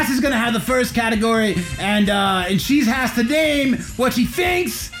 Cassie's gonna have the first category, and she has to name what she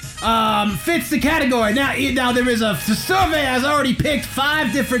thinks fits the category. Now there is the survey has already picked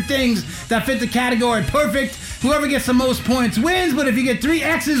 5 different things that fit the category perfect. Whoever gets the most points wins, but if you get 3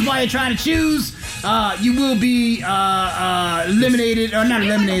 X's while you're trying to choose, you will be eliminated, or not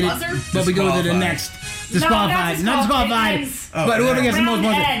eliminated, but we go to the next. Disqualified. Not disqualified. But whoever gets the most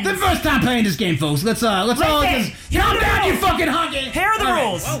points. The first time playing this game, folks. Let's all just calm down, you fucking hunky. Here are the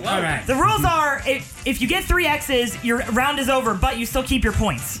rules. All right. The rules are if you get 3 X's, your round is over, but you still keep your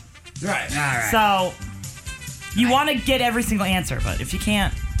points. Right. All right. So you want to get every single answer, but if you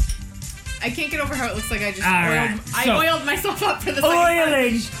can't. I can't get over how it looks like I just oiled myself up for the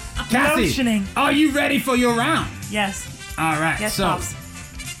oiling. Cassie, lotioning. Are you ready for your round? Yes. All right. Yes, so Pops.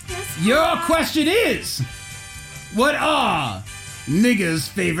 your question is, what are niggas'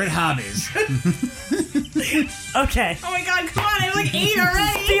 favorite hobbies? Okay. Oh my god, come on, I have like 8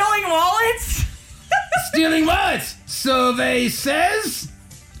 already. Stealing wallets? Stealing what? Survey says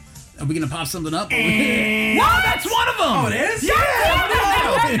Are we gonna pop something up? Wow, that's one of them. Oh, it is? Yeah.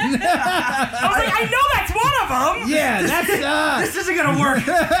 I was like, I know that's one of them. Yeah, that's. This isn't gonna work.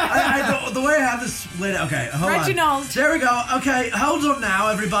 The way I have this split. Okay, hold Reginald. on. There we go. Okay, hold on now,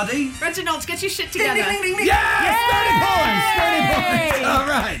 everybody. Reginald, get your shit together. Ding, ding, ding, ding. Yes, 30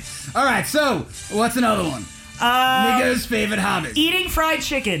 points. All right. So, what's another one? Nigga's favorite hobby. Eating fried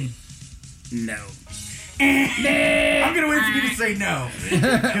chicken. No. I'm gonna wait for you to say no.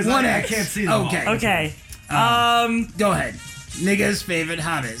 Because I can't see them Okay. all. Okay. Go ahead. Nigga's favorite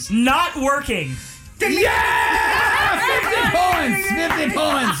hobbies. Not working. Yeah! 50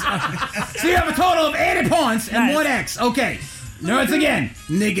 points. So you have a total of 80 points and Nice. 1 X. Okay. Nerds again.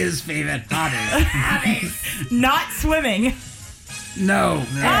 Nigga's favorite hobbies. Not swimming. No.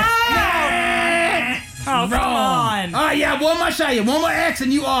 Oh, come on. All right, yeah, one more shot. One more X,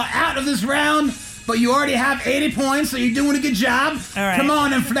 and you are out of this round. But you already have 80 points, so you're doing a good job. All right. Come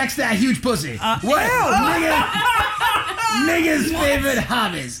on and flex that huge pussy. What? Nigga's favorite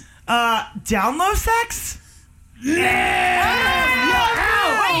hobbies. Down low sex? You're out.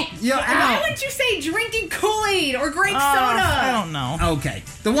 You're Why out. would you say drinking Kool-Aid or grape soda? I don't know. Okay.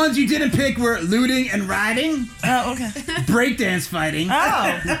 The ones you didn't pick were looting and riding, Okay. breakdance fighting,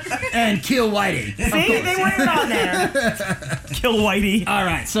 Oh. and kill whiting. See, they weren't even on there. Kill Whitey. All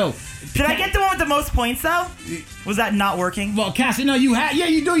right, so Did I get the one with the most points, though? Was that not working? well, Cassie, no, you had. Yeah,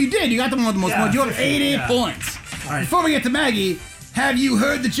 you did. You got the one with the most points. You have 80 points. All right. Before we get to Maggie, have you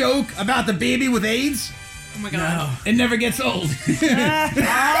heard the joke about the baby with AIDS? Oh my god. It never gets old.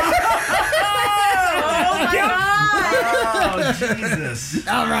 Oh, Jesus.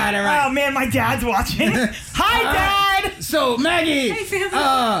 All right. Oh, man, my dad's watching. Hi, Dad! So, Maggie,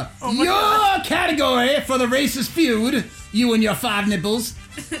 your category for the racist feud, you and your 5 nipples,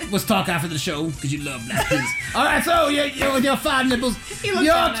 was talk after the show because you love black kids. All right, so you with your 5 nipples,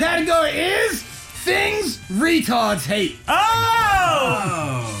 your category is things retards hate.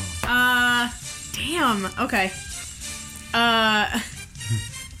 Oh! Damn. Okay.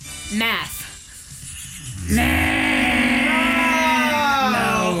 Math.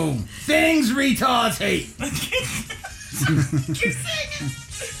 No. Things retards hate.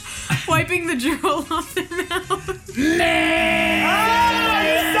 Wiping the drool off their mouth. You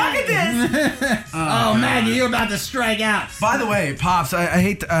suck at this! Oh, Maggie, you're about to strike out. By the way, Pops, I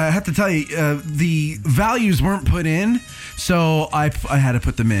have to tell you, the values weren't put in, so I had to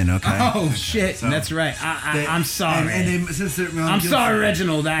put them in, okay? Oh, shit. That's right. I'm sorry. And they, since I'm sorry,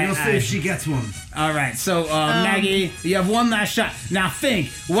 Reginald. You'll see if she gets one. All right, so Maggie, you have one last shot. Now think,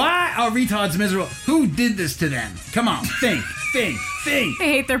 why are retards miserable? Who did this to them? Come on, think. They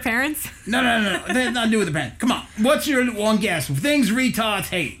hate their parents. No. That has nothing to do with the parents. Come on, what's your one guess? Things retards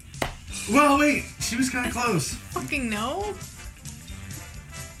hate. Well, wait, she was kind of close. Fucking no.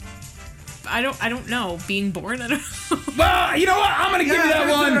 I don't know. Being born, I don't know. Well, you know what? I'm gonna give you that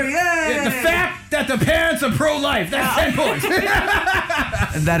one. Yay! The fact that the parents are pro-life. That's 10 points.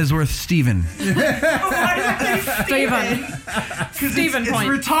 And that is worth Steven. Steven. Steven It's point.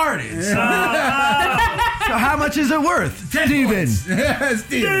 retarded. So how much is it worth? 10 Steven. points.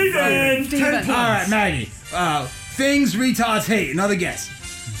 Steven. Steven. All right, Maggie. Things retards hate. Another guess.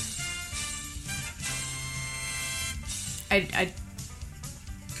 I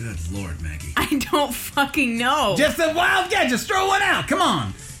Good Lord, Maggie. I don't fucking know. Just a wild guess. Just throw one out. Come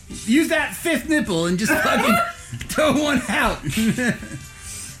on. Use that 5th nipple and just fucking throw one out.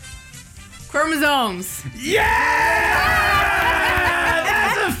 Chromosomes. Yeah!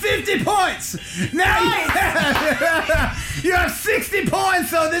 That's a 50 points. Now you have 60 points,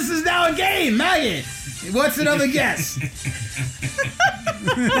 so this is now a game. Maggie, what's another guess?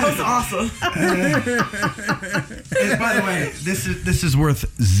 That was awesome. And by the way, this is worth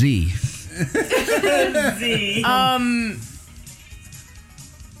Z. Z.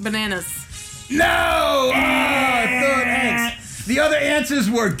 Bananas. No! Third X. The other answers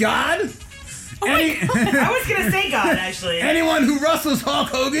were God. I was going to say God, actually. Anyone who wrestles Hulk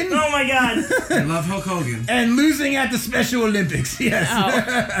Hogan. Oh, my God. I love Hulk Hogan. And losing at the Special Olympics, yes.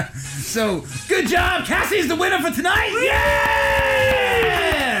 Oh. So, good job. Cassie's the winner for tonight.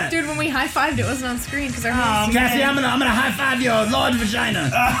 Yeah! Dude, when we high-fived, it wasn't on screen because our hands. Cassie, I'm gonna high five your large vagina.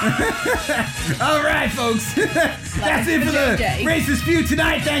 All right, folks. That's it for the racist feud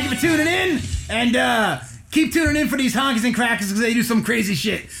tonight. Thank you for tuning in, and keep tuning in for these honkies and crackers because they do some crazy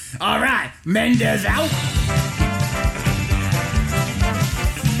shit. All right, Mendez out.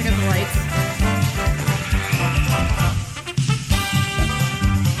 Check out the lights.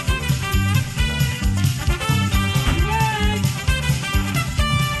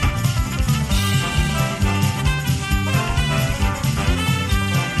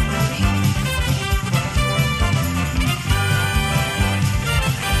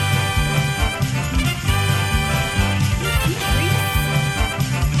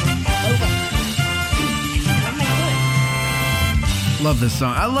 Love this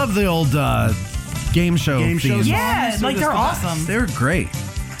song. I love the old game show themes. Yeah, like they're awesome. They're great.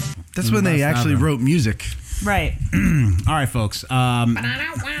 That's when they actually wrote music. Right. All right, folks.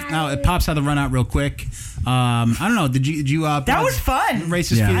 Now, Pops had to run out real quick. I don't know. Did you? That was fun.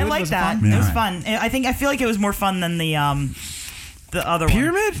 Racist Yeah. Feud? I like that. Yeah. It was fun. I feel like it was more fun than the other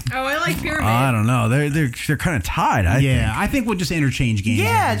Pyramid? one. Oh, I like Pyramid. I don't know. They're kind of tied. I think. I think we'll just interchange games.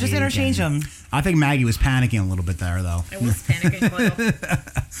 Yeah, just interchange them. I think Maggie was panicking a little bit there, though. I was panicking a little.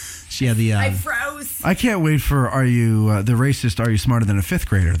 She had the. I froze. I can't wait for Are You the Racist? Are You Smarter Than a Fifth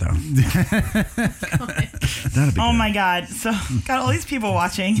Grader? Though. That'd be Oh good. my God. So, got all these people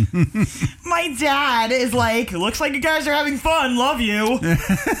watching. My dad is like, looks like you guys are having fun. Love you. All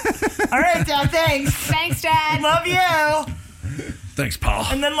right, Dad, thanks. Thanks, Dad. Love you. Thanks, Paul.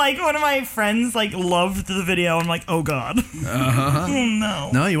 And then, like, one of my friends, like, loved the video. I'm like, oh, God. Oh, no.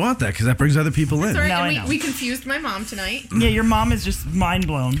 No, you want that because that brings other people in. Sorry, Now I and know. we confused my mom tonight. Yeah, your mom is just mind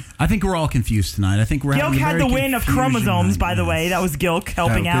blown. I think we're all confused tonight. I think we're having Gilk a had very the win of confusing chromosomes, night. by the way. That was Gilk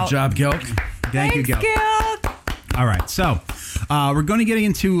helping out. Good job, Gilk. Thank you, Gil. Gilk. All right, so we're going to get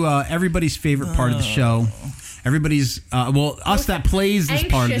into everybody's favorite part of the show. Everybody's, us that plays this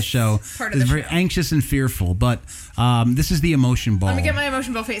part of the show part of is the very show. anxious and fearful, but this is the emotion ball. Let me get my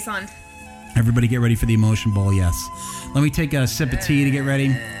emotion ball face on. Everybody get ready for the emotion ball, yes. Let me take a sip of tea to get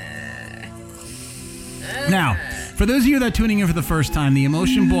ready. Now, for those of you that are tuning in for the first time, the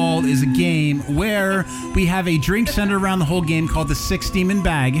Emotion Ball is a game where we have a drink centered around the whole game called the Six Demon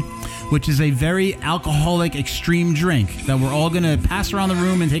Bag, which is a very alcoholic, extreme drink that we're all going to pass around the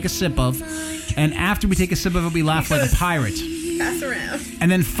room and take a sip of. And after we take a sip of it, we laugh like a pirate. Pass around.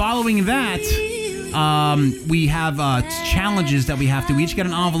 And then following that, we have challenges that we have to. We each get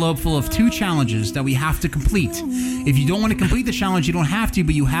an envelope full of 2 challenges that we have to complete. If you don't want to complete the challenge, you don't have to,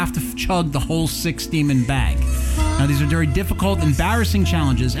 but you have to chug the whole 6 demon bag. Now, these are very difficult, embarrassing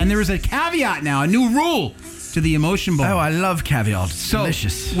challenges, and there is a caveat now, a new rule to the Emotion Ball. Oh, I love caviar. It's So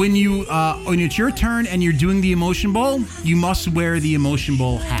delicious. when it's your turn and you're doing the Emotion Ball, you must wear the Emotion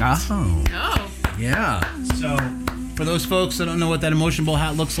Ball hat. Oh, Oh. yeah. So for those folks that don't know what that Emotion Ball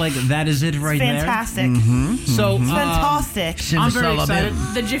hat looks like, that is it right Fantastic. there. So Fantastic. I'm very excited.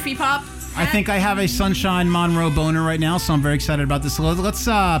 The Jiffy Pop. I think I have a Sunshine Monroe boner right now, so I'm very excited about this. So let's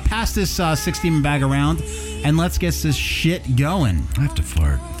pass this 6 demon bag around, and let's get this shit going. I have to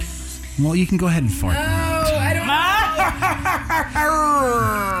fart. Well, you can go ahead and fart. Oh, I don't know.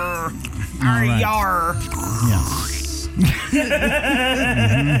 All right. Yar. Yes.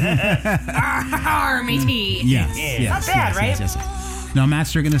 Matey. Yes. Yeah, Yes. not bad, right? Yes. No,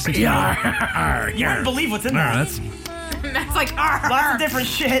 Matt's drinking the 6 demon bag. You wouldn't believe what's in there. That's That's like, Lots of different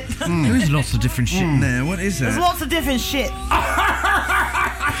shit. there is lots of different shit in there. What is There's that? lots of different shit.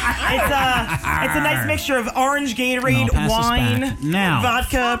 It's a nice mixture of orange Gatorade, No, pass this wine, back. Now.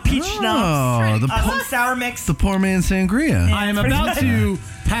 vodka, peach schnapps, Oh, some sour mix. the poor man sangria. I am about to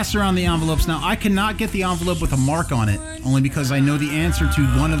pass around the envelopes now. I cannot get the envelope with a mark on it, only because I know the answer to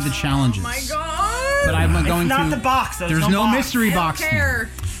one of the challenges. my God. But I'm going not to. the box, though. There's no box. mystery I don't box. care.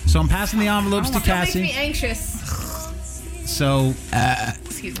 So I'm passing the envelopes to Still makes me Cassie. anxious. So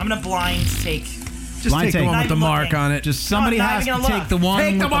Excuse me. I'm gonna blind take. Just Blind take the take. one with the Not mark looking. on it. just somebody not has to even gonna take look. the one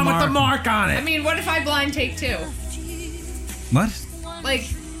Take with the one with the mark. mark on I it. mean, what if I blind take too? What? Like,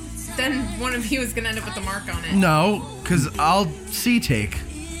 then one of you is gonna end up with the mark on it. No, because I'll take. See take.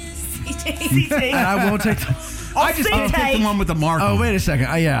 And I won't take the... I just can't take the one with the mark. Oh, on wait a second.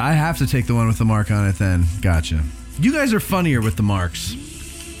 Yeah, I have to take the one with the mark on it then. Gotcha. You guys are funnier with the marks.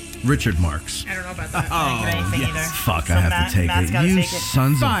 Richard Marks. I don't know about that. I didn't think either. Fuck, So I have Matt- to take Matt's it. gotta You take it.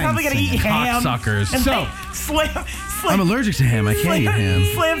 sons of Fine. Probably gonna eat ham. cocksuckers. And So- like, slam I'm allergic to ham. I can't eat ham.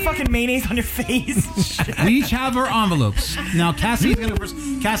 Slam fucking mayonnaise on your face. We each have our envelopes. Now, Cassie's going to first.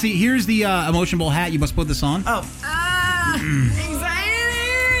 Cassie, here's the Emotion Ball hat. You must put this on. Oh,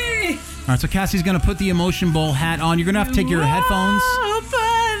 Anxiety. All right, so Cassie's going to put the Emotion Ball hat on. You're going to have to take your headphones.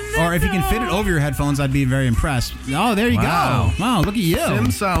 Or if you can fit it over your headphones, I'd be very impressed. Oh, there you Wow. go. Wow, look at you.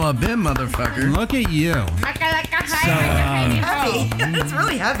 Simsalabim, motherfucker. Look at you. heavy. It's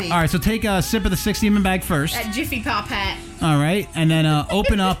really heavy. All right, so take a sip of the 6 demon bag first. That Jiffy Pop hat. All right, and then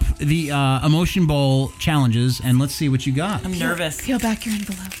open up the Emotion Bowl challenges, and let's see what you got. I'm nervous. Peel back your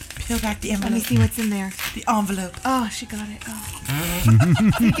envelope. Peel back the Let me envelope. see what's in there. The envelope. Oh, she got it.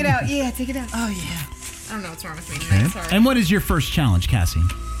 Oh. Take it out. Yeah, take it out. Oh yeah. I don't know what's wrong with me tonight. Sorry. And what is your first challenge, Cassie?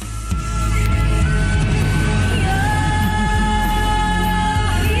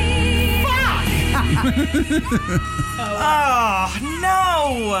 Oh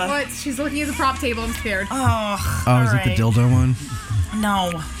no. What? She's looking at the prop table. I'm scared. Oh. Oh, is it the dildo one?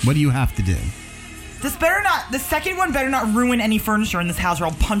 No. What do you have to do? The second one better not ruin any furniture in this house, or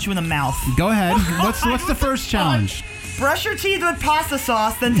I'll punch you in the mouth. Go ahead. What's the first challenge? Brush your teeth with pasta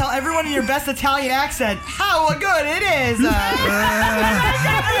sauce, then tell everyone in your best Italian accent how good it is. An Italian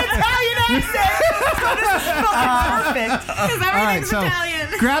accent. So this is fucking perfect. Because everything's Italian.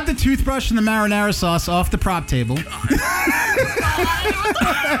 Grab the toothbrush and the marinara sauce off the prop table.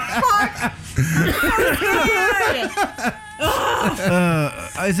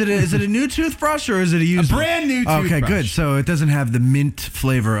 Is it a new toothbrush or is it a used? A brand new toothbrush. Okay, good. So it doesn't have the mint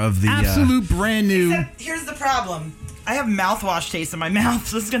flavor of the absolute brand new. Except, here's the problem. I have mouthwash taste in my mouth,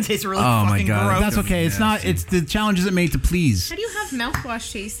 so this is gonna taste really Oh my fucking God. gross. That's okay. It's not. It's the challenge isn't made to please. How do you have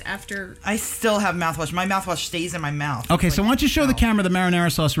mouthwash taste after? I still have mouthwash. My mouthwash stays in my mouth. Okay, so why don't you show the camera the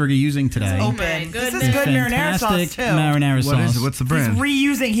marinara sauce we're using today? Open. my This is goodness. good marinara sauce Fantastic too. marinara sauce. What is it? What's the brand?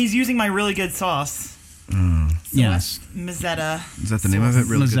 He's using my really good sauce. Yes. Mazzetta. Is that the name of it?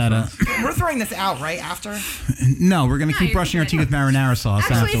 Really good Mazzetta. sauce. We're throwing this out, right? After? No, we're gonna keep you're brushing our teeth keeping with marinara sauce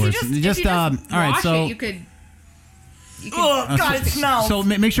Actually, afterwards. if you just all right. wash So it, you could. Oh God, it smells. So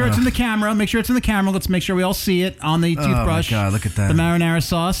make sure it's in the camera. Make sure it's in the camera. Let's make sure we all see it on the toothbrush. Oh my God, look at that. The marinara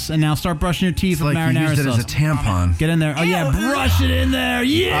sauce, and now start brushing your teeth It's with like you marinara used it sauce. as a tampon. Get in there. Oh yeah, brush it in there.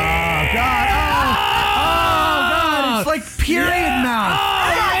 Yeah. Oh God! Oh God! It's like period mouth.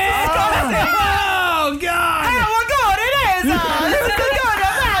 Oh God. Oh, what good it is! This is good.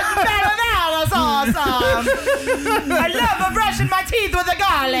 Marinara sauce. I love brushing my teeth with the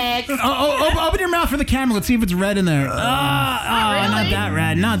garlic. Open your mouth for the camera. Let's see if it's red in there. really? Not that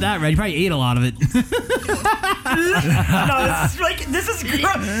red. Not that red. You probably ate a lot of it. No, this is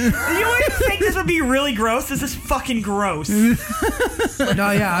gross. You wouldn't think this would be really gross. This is fucking gross.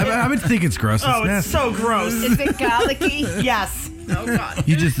 No, yeah, I would think it's gross. Oh, it's nasty. so gross. Is it garlicky? Yes. Oh God.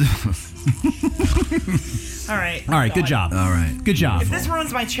 You just. All right. All right. Good job. All right. Good job. If this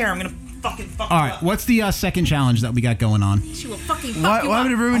ruins my chair, I'm gonna fucking fuck All you right. up. What's the second challenge that we got going on? She will fucking fuck Why you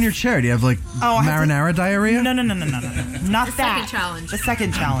would it up. ruin your chair? Do you have like I have marinara diarrhea? No. Not that. second challenge. The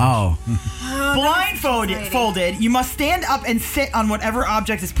second challenge. Oh. Blindfolded, you must stand up and sit on whatever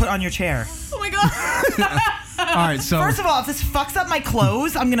object is put on your chair. Oh my God. All right. So. First of all, if this fucks up my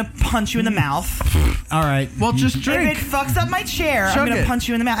clothes, I'm gonna punch you in the mouth. All right. Well, just drink. If it fucks up my chair, Chug I'm gonna it. punch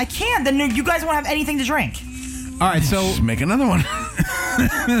you in the mouth. I can't. Then you guys won't have anything to drink. All right. So. Just make another one.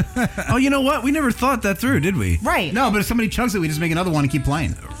 Oh, you know what? We never thought that through, did we? Right. No, but if somebody chugs it, we just make another one and keep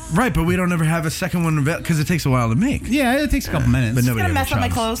playing. Right, but we don't ever have a second one because it takes a while to make. Yeah, it takes a couple minutes. But It's nobody gonna ever mess up my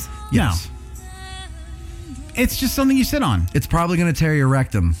chugs. clothes. Yes. It's just something you sit on. It's probably going to tear your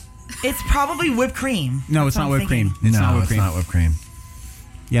rectum. It's probably whipped cream. No, it's That's not what I'm whipped cream. thinking. It's no, not whipped it's cream. not whipped cream.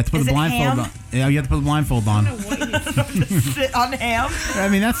 You have to put Is the it blindfold ham? on. Yeah, you have to put the blindfold on. Sit on ham. I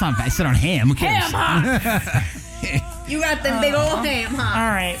mean, that's not bad. I sit on ham. Who cares? You got the big old ham, huh? All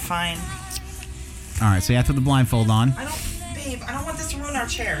right, fine. All right, so you have to put the blindfold on. I don't want this to ruin our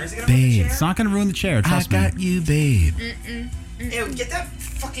chair. Is it gonna Babe. ruin the It's chair? not going to ruin the chair. Trust me. I got you, babe. Ew, get that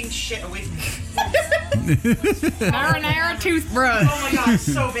fucking shit away from me. Marinara toothbrush. Oh my God, it's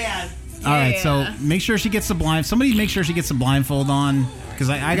so bad. All right, so Yeah. make sure she gets the blind. Somebody make sure she gets the blindfold on because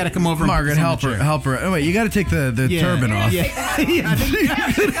I got to come over. Margaret, and put this on the help her. Oh, wait, you got to take the chair. turban off. Yeah. Yeah, I think- I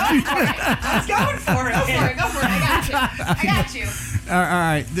was going for it. Go for it. Go for it. I got you. all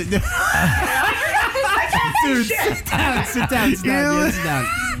right. Dude, sit down. Sit down. Sit down. Yeah, sit down.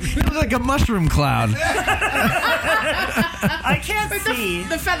 You look like a mushroom cloud. I can't see.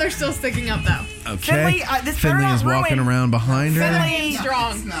 The feather's still sticking up though. Okay. Finley, this better Finley not is walking ruin- around behind her. Finley,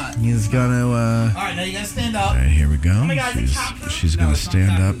 Strong. He's gonna. All right, now you got to stand up. All right, here we go. my God, is it cat poop? She's No, gonna it's not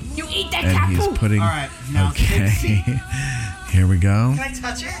stand cat up, You eat that and cat he's poop. putting. All right, now take a Okay. seat. Here we go. Can I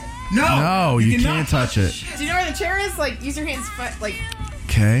touch it? No, you cannot can't touch it. Do you know where the chair is? Like, use your hands, like.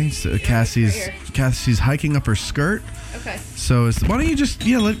 Okay, so Cassie's right Cassie's hiking up her skirt. Okay. So why don't you just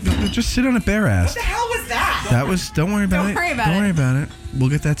just sit on it bare ass? What the hell was that? That was. Don't worry about Don't it. worry about Don't it. worry about it. We'll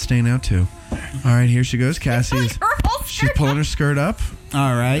get that stain out too. All right, here she goes. Cassie's. She's pulling her skirt up.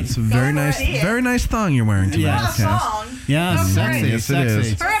 All right. It's a very nice, very nice thong you're wearing tonight, Yeah. Cass. Song. Yeah, Go for sexy. it. Yes, it sexy.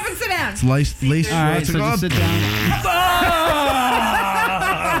 is. Hurry up and sit down. It's lace. All right, so just sit down.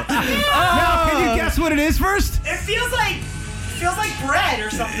 Now, can you guess what it is first? It feels like bread or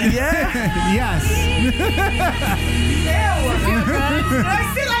something. Yes. Ew. Did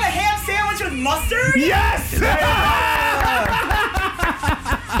I sit on a ham sandwich with mustard? Yes.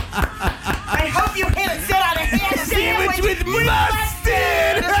 I hope you can't sit on a ham sandwich with mustard.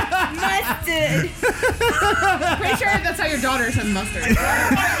 Mustard. Pretty sure that's how your daughter says mustard.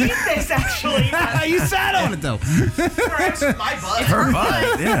 I eat this actually. You sat on it though. My butt. Her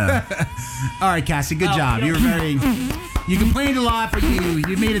butt. Yeah. All right, Cassie. Good job. You were very. You complained a lot, but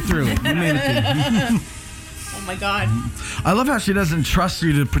you made it through. You made it through. Oh my god. I love how she doesn't trust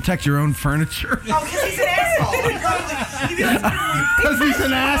you to protect your own furniture. Oh, because he's an asshole. Because he's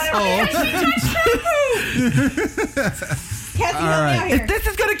an asshole. Kathy, help me out here. If this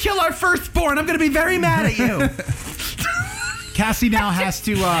is going to kill our firstborn, I'm going to be very mad at you. Cassie now has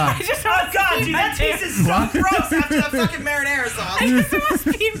to. Oh God, dude, that taste is so gross after that fucking marinara sauce. I just almost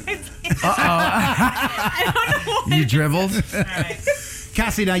peed my pants. I don't know why. You dribbled? All right.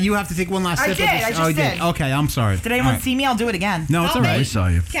 Cassie, now you have to take one last I sip did, of this. I just you did. Okay, I'm sorry. Did anyone see me? I'll do it again. No, it's all We right. saw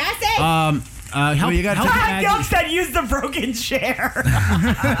you. Cassie! Help, you gotta help, take- Maggie, Gil said use the broken chair.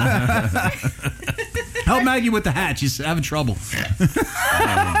 help Maggie with the hat. She's having trouble. There you go.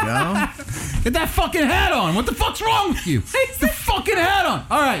 Get that fucking hat on. What the fuck's wrong with you? Get the fucking hat on.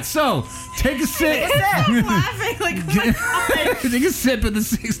 All right, so take a sip. I'm laughing like, oh my god. Take a sip of the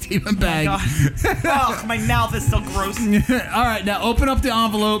 16 bag. Oh, my mouth is still gross. All right, now open up the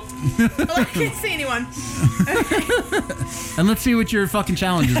envelope I can't see anyone. and let's see what your fucking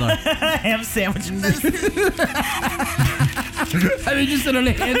challenges are. Ham sandwich. I mean, just on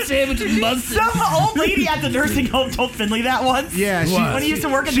a ham sandwich with mustard. Some old lady at the nursing home told Finley that once. Yeah, she, When he used to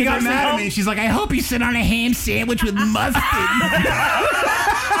work at she the got nursing mad at home. me. She's like, I hope you sit on a ham sandwich with mustard.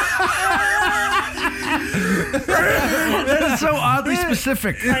 That is so oddly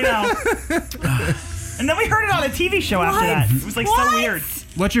specific. I know. And then we heard it on a TV show after that. It was like so weird.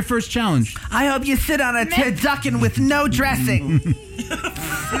 What's your first challenge? I hope you sit on a turducken with no dressing.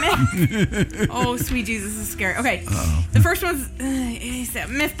 Oh, sweet Jesus, this is scary. Okay, the first one's he said,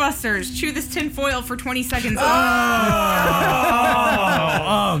 Mythbusters. Chew this tin foil for 20 seconds. Oh, All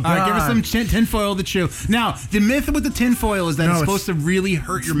right, give her some tinfoil to chew. Now, the myth with the tinfoil is that No, it's it's supposed to really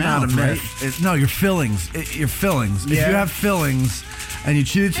hurt your Not mouth, a right? myth. No, your fillings. Your fillings. If Yeah. you have fillings and you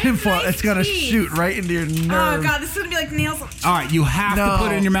chew the tinfoil, nice it's gonna teeth. shoot right into your nerve. Oh god, this is gonna be like nails. All right, you have to No.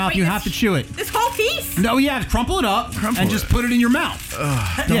 put it in your mouth. Wait, You it's- have to chew it. This whole piece. No, yeah, crumple it up Crumple and just it. put it in your mouth.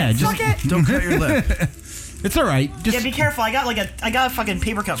 Yeah, just Don't cut your lip. it's all right. Just Yeah, be careful. I got a fucking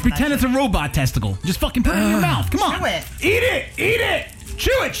paper cup. pretend it's a robot testicle. Just fucking put it in your mouth. Come on. Chew it. Eat it. Eat it.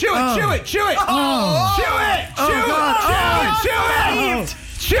 Chew it. Chew it. Chew it. Chew it. Oh. Chew it. Oh, Chew God. it. Chew it.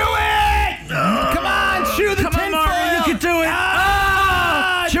 Chew it. Come on. Chew the Come on, tinfoil. Mario, you can do it.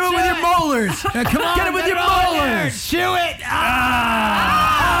 Ah, Chew it with your molars. Come on. Get it with your molars. Chew it.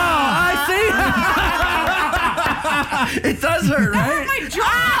 I see. It does hurt, right? My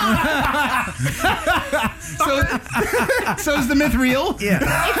jaw. So is the myth real? Yeah.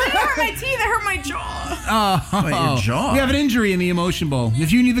 It didn't hurt my teeth. It hurt my jaw. Wait, your jaw. We have an injury in the emotion bowl.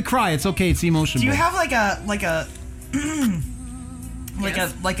 If you need to cry, it's okay. It's the emotion Do you bowl. have like a like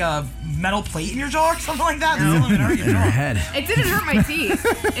a metal plate in your jaw or something like that? No. In your head. It didn't hurt my teeth.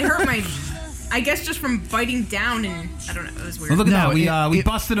 It hurt my. I guess just from biting down and I don't know. It was weird. Well, look at No, that. We it-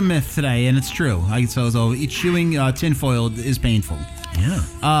 busted a myth today, and it's true. So chewing tinfoil is painful.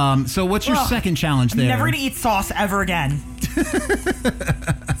 Yeah. So what's your Ugh. second challenge there? Never gonna eat sauce ever again.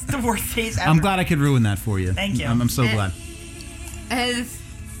 It's the worst taste ever. I'm glad I could ruin that for you. Thank you. I'm so glad. It has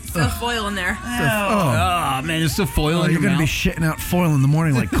still foil in there. Oh man, there's still foil in You're your gonna be mouth. shitting out foil in the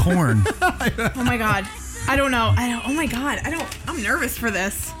morning like corn. Oh my god. I don't know. Oh my god. I'm nervous for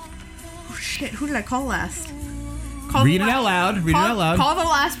this. Oh shit. Who did I call last? Read it out loud. Read it out loud. Call the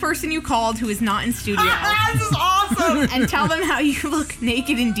last person you called who is not in studio. This is awesome. And tell them how you look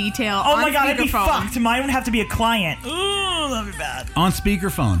naked in detail. Oh on my god, I'd be speakerphone. fucked. Mine would have to be a client. Ooh, that'd be bad. On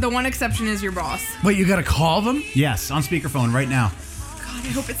speakerphone. The one exception is your boss. Wait, you gotta call them? Yes, on speakerphone right now. God, I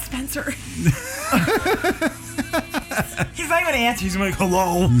hope it's Spencer. He's not even answer. He's gonna be like,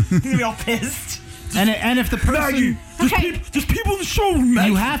 hello. He's gonna be all pissed. And if the person Okay. There's people in the show,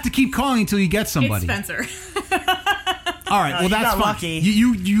 you have to keep calling until you get It's somebody. Spencer. All right, well you that's got fine. lucky.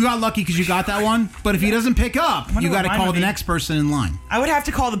 You got lucky because you got that one. But if he doesn't pick up, wonder you what got to mine call would the be. next person in line. I would have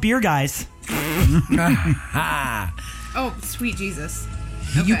to call the beer guys. Oh, sweet Jesus.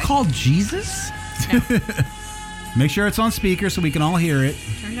 You Okay. called Jesus? Make sure it's on speaker so we can all hear it.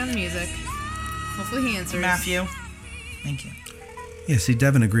 Turn down the music. Hopefully he answers. Matthew. Thank you. Yeah, see,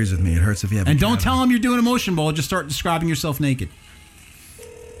 Devin agrees with me. It hurts if you have And don't tell him you're doing emotion bowl. Just start describing yourself naked.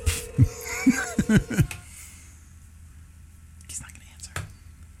 He's not gonna answer.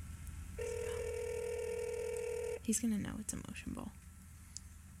 He's gonna know it's emotion bowl.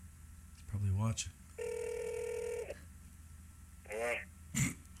 Probably watching.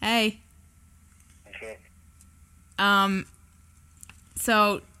 Hey.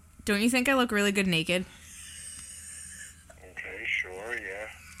 So, don't you think I look really good naked? Okay, sure, yeah.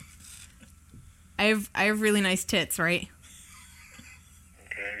 I have really nice tits, right?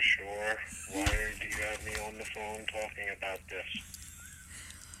 Okay, sure. Why do you have me on the phone? phone talking about this.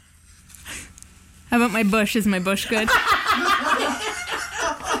 How about my bush? Is my bush good?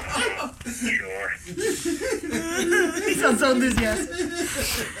 Sure. He sounds so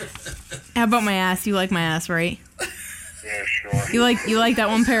enthusiastic. How about my ass? You like my ass, right? Yeah, sure. You like that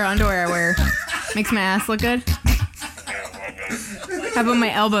one pair of underwear I wear? Makes my ass look good. Yeah, why not? How about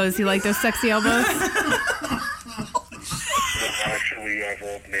my elbows? You like those sexy elbows? Actually, you have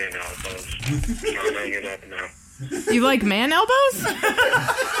old man elbows. I'm hanging up now. You like man elbows? I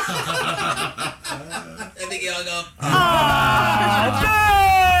think he hung up.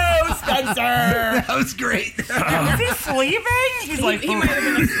 No, Spencer. That was great. Is he sleeping? He's like, he might have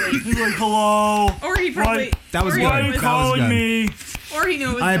been asleep. he's like, hello. Or he probably. That was or good. he Why are you That was calling good. me? Or he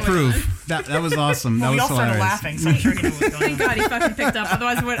knew it was I going approve. on. That was awesome. Well, that we was all started hilarious. laughing, so I'm sure he knew what was going Thank on. God he fucking picked up.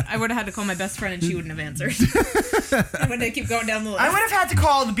 Otherwise, I would have had to call my best friend and she wouldn't have answered. I would have keep going down the list. I would have had to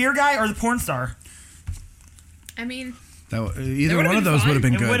call the beer guy or the porn star. I mean, Either would've one of been those fine. would have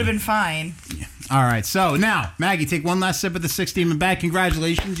been It good. would have been fine. All right. So now, Maggie, take one last sip of the 6 Demon bag.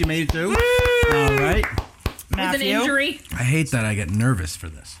 Congratulations, you made it through. All right. with an Matthew. injury, I hate that I get nervous for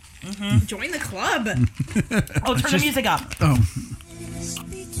this. join the club. Oh, turn the music up.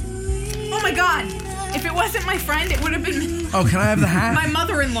 Oh my God! If it wasn't my friend, it would have been Oh, can I have the hat? my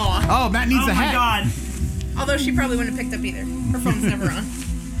mother-in-law. Oh, Matt needs Oh a my hat. God. Although she probably wouldn't have picked up either. Her phone's never on.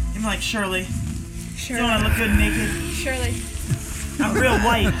 I'm like, Shirley. Shirley. Don't I look good naked? Shirley. I'm real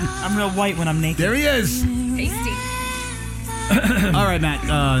white. I'm real white when I'm naked. There he is. Tasty. All right, Matt.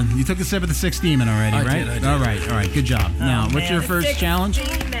 You took a sip of the 6 Demon already, I right? did. All right. Good job. Now, what's man. your first Six challenge?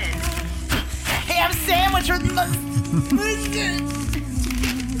 Demon. Ham sandwich with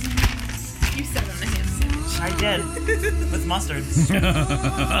You said on a ham sandwich. I did. With mustard.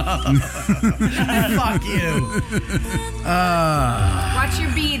 Fuck you. Watch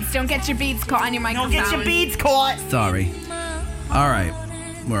your beads. Don't get your beads caught on your microphone. Don't get your beads caught. Sorry. All right.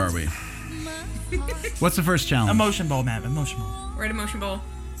 Where are we? What's the first challenge? Emotion bowl, Matt. Emotion bowl. We're at Emotion Bowl.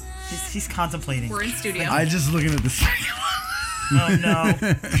 He's contemplating. We're in studio. I just looking at the second Oh no.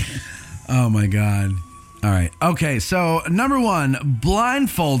 Oh my God. All right. Okay, so number 1,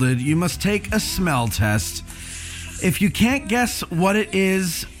 blindfolded, you must take a smell test. If you can't guess what it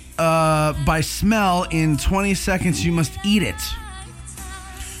is by smell in 20 seconds, you must eat it.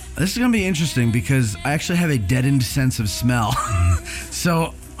 This is going to be interesting because I actually have a deadened sense of smell.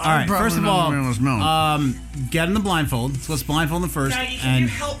 So, all right. First of all, get in the blindfold. So let's blindfold him first. Maggie, can you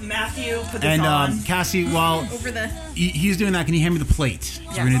help Matthew put this and on? Cassie, while Over the. he's doing that, can you hand me the plate? So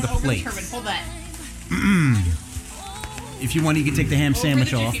we're gonna need the over plate. the turban. Hold that. If you want, you can take the ham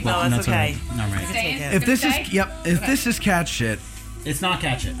sandwich off. Jiffy but No, that's okay. All right. All right. Stay. it. if this Okay. is if this is cat shit, It's not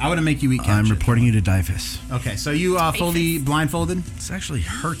catch it. I want to make you eat catch I'm it. reporting you to DIFUS. Okay, so you fully blindfolded? This actually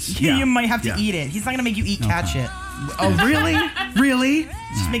hurts. You might have to Yeah. eat it. He's not gonna make you eat cat shit. Oh, really? Really?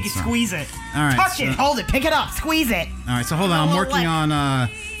 Just make you squeeze it. All right. Touch it. Hold it. Pick it up. Squeeze it. All right, so hold on. I'm working on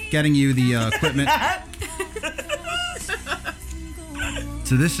getting you the equipment.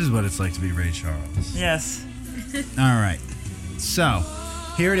 So this is what it's like to be Ray Charles. Yes. All right. So,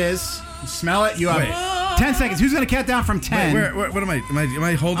 here it is. You smell it. You have 10 seconds. Who's going to count down from 10? Wait, what am I? Am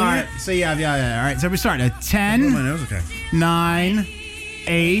I holding All right. it? So, yeah. All right, so we start at Oh, 10, my nose. Okay. 9,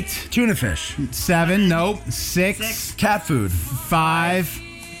 8, Tuna fish. 7, nope, 6, Cat food. 5,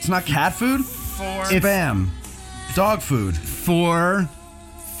 It's not cat food. Spam. Dog food. 4,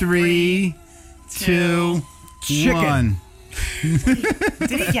 3, 2, Chicken. 1.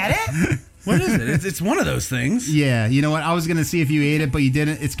 Did he get it? What is it? It's one of those things. Yeah, you know what? I was going to see if you ate it, but you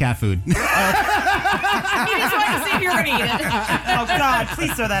didn't. It's cat food. He just wanted to see if you were going to eat it. Oh God!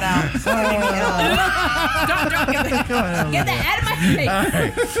 Please throw that out. Don't get that out of my face.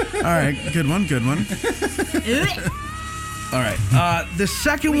 All right. Good one. All right. The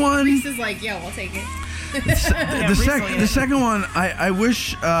second one. Reese is like, yo, I'll take it. The second one. I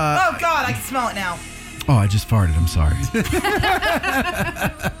wish. Oh God! I can smell it now. Oh, I just farted. I'm sorry.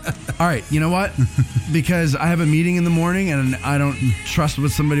 All right, you know what? Because I have a meeting in the morning and I don't trust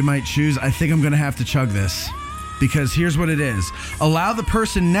what somebody might choose, I think I'm going to have to chug this. Because here's what it is. Allow the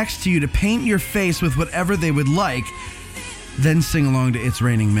person next to you to paint your face with whatever they would like, then sing along to It's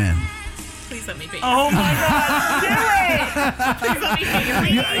Raining Men. Please let me be. Oh my God! Do it! Please let me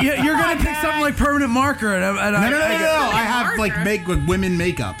be. You're going to pick something like Permanent Marker. And No. I have like women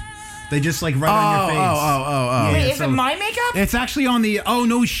makeup. They just like rub it on your face. Oh. Yeah, Wait, is so- it my makeup? It's actually on the. Oh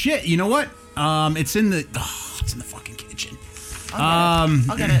no shit! You know what? It's in the. It's in the fucking kitchen. I'll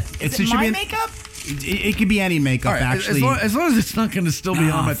get it. Is it should my be in- makeup? It could be any makeup All right, actually. as long as it's not going to still be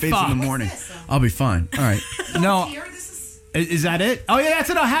on my face in the morning, I'll be fine. All right. No. Is that it? Oh, yeah, that's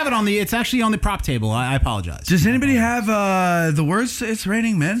it. I have it on the... It's actually on the prop table. I apologize. Does anybody have the words It's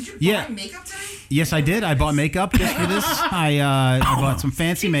Raining Men? Yeah. Makeup today? Yes, I did. I bought makeup just for this. I bought some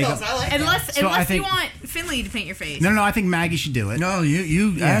fancy makeup. Unless So I you think- want Finley to paint your face. No, I think Maggie should do it. No,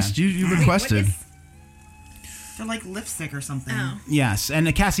 you asked. You requested. They're like lipstick or something. Oh. Yes,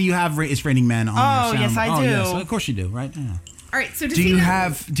 and Cassie, you have It's Raining Men on Oh, your sound. yes, I do. Yes, of course you do, right? Yeah. All right, so Do you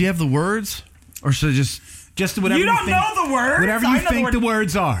have the words, or should I just whatever You don't think, know the words? Whatever I you know think the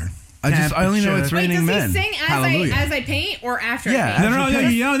words are. I only know It's Wait, Raining does Men. he sing Hallelujah. as I paint or after? Yeah. I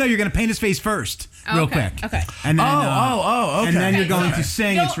paint? No. You're going to paint his face first, real okay, quick. okay. And then, okay. And then you're Okay, going so to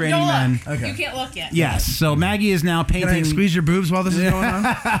sing Don't- It's Raining don't Men. look. Okay. You can't look yet. Yes. So Maggie is now Can I painting. squeeze your boobs while this is going on?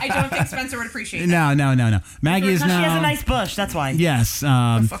 I don't think Spencer would appreciate that. No. Maggie is She now. has a nice bush, that's why. Yes.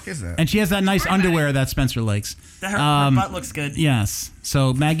 the fuck is that? And she has that nice underwear that Spencer likes. Her butt looks good. Yes.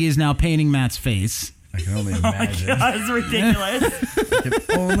 So Maggie is now painting Matt's face. I can only imagine. That's ridiculous. I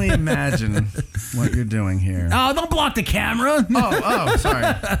can only imagine what you're doing here. Oh, don't block the camera. Oh, sorry.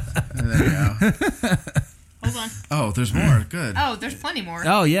 There you go. Hold on. Oh, there's more. Good. Oh, there's plenty more.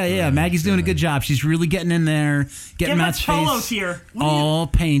 Oh, yeah. Maggie's doing a good job. She's really getting in there, getting Give Matt's us cholos face here. all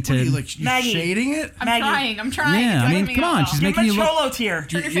painted. Are you like you Maggie. shading it? I'm trying. Yeah, It's I mean, driving come me on. up. She's Give making him you a look. cholo tier.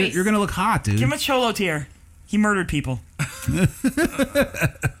 Turn your face. You're going to look hot, dude. Give him a cholo tier. He murdered people.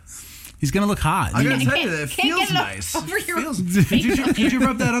 He's going to look hot. I gotta Can't- tell you, that it can't feels get it nice. over your Feels, face. did you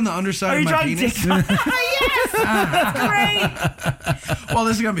rub that on the underside Are of you my drawing penis? dicks on? Yes! That's great. Well,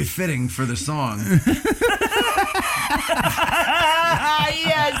 this is gonna be fitting for the song.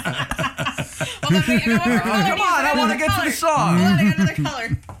 Yes. Hold on, wait, Come on, I want to get to the song. Hold on, I got another color.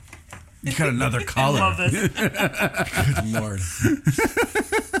 You got another color. I love this. Good Lord.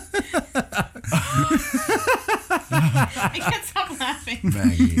 I can't stop laughing.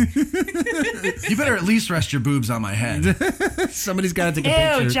 Maggie. You better at least rest your boobs on my head. Somebody's got to take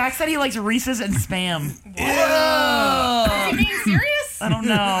a Ew, picture. Jack said he likes Reese's and Spam. Is he being serious? I don't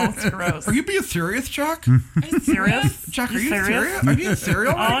know. It's gross. Are you being serious, Chuck? serious? Chuck, are you serious? serious? Are you being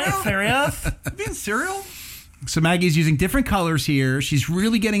cereal Oh, right you now? serious? Are you being cereal? So Maggie's using different colors here. She's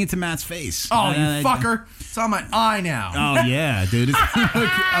really getting into Matt's face. Oh, you fucker. It's on my eye now. Oh, yeah, dude. It's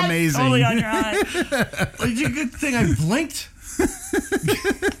amazing. Only on your eye. Well, you good thing I blinked.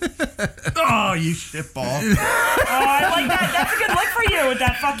 Oh, you shitball. Oh, I like that. That's a good look for you with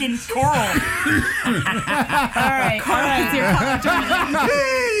that fucking coral. All right. It's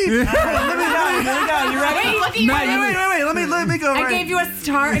your color, Let me go. You ready? Look at you. Wait. Let me go. I gave you a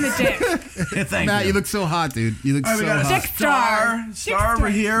star and a dick. Thank Matt, you. you look so hot, dude. You look All right, so we got a hot. star over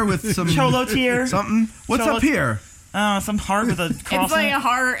here with some Cholo tier. something. What's Cholo- up here? Some heart with a cross. It's like a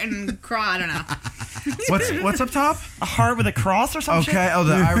heart and cross. I don't know. What's up top? a heart with a cross or something. Okay. Oh,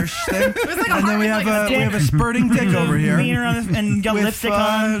 the Irish thing. It was like a And then heart we with have like a spurting dick over here And got with lipstick a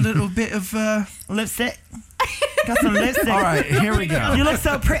on. little bit of. Lipstick. Got some lipstick. All right, here we go. You look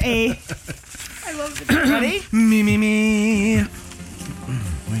so pretty. I love it. Ready? Me.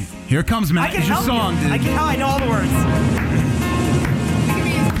 Here comes Matt. I can It's your help song, you. dude. I know all the words.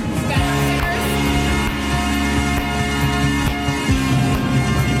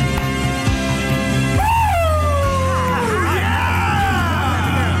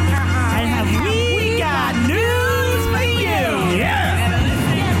 We got news for you. Yeah.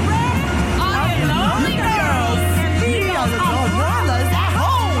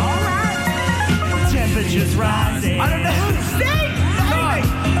 Temperatures rising. I don't know who to sing.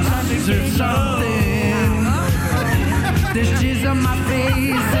 There's something. There's jizz on my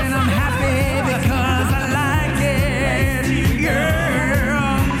face, and I'm happy because I like it.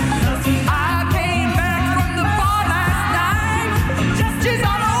 Girl, I came back from the bar last night. Just jizz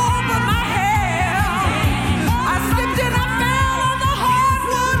all over my hair. I slipped and I fell on the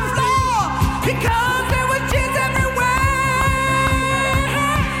hardwood floor because there was jizz everywhere.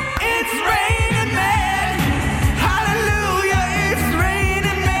 It's raining men. Hallelujah, it's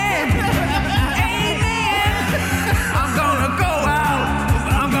raining men. Amen. I'm gonna go out.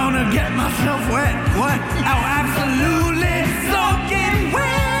 I'm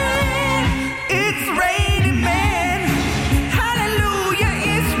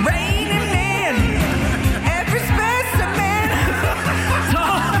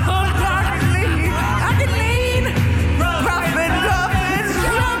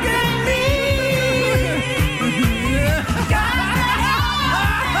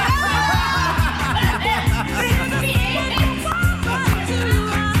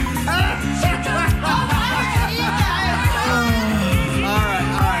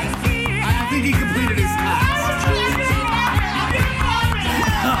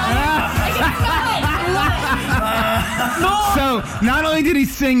only did he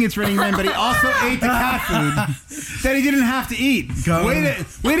sing It's Raining Men, but he also ate the cat food that he didn't have to eat.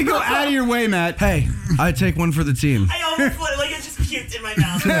 Way to go out of your way, Matt. Hey, I take one for the team. I almost like it just puked in my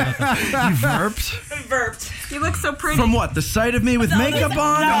mouth. You verped? I burped. You look so pretty. From what? The sight of me with makeup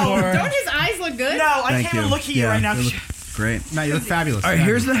on? No. Or? Don't his eyes look good? No, I Thank can't you. even look at you right now. Great. Matt, you look fabulous. All right,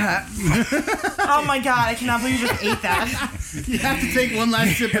 here's the hat. Oh my god, I cannot believe you just ate that. You have to take one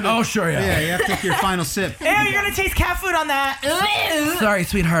last sip. Oh, sure, yeah. Yeah, you have to take your final sip. Ew, you're gonna taste cat food on that. Sorry,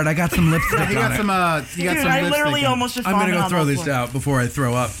 sweetheart, I got some lipstick You got on some. You got Dude, some. I lipstick literally on. almost just I'm gonna vomited go on throw the this floor. out before I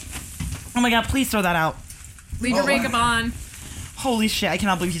throw up. Oh my god, please throw that out. Leave your makeup on. Holy shit, I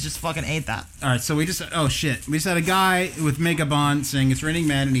cannot believe he just fucking ate that. All right, so we just. Oh shit, we just had a guy with makeup on saying It's Raining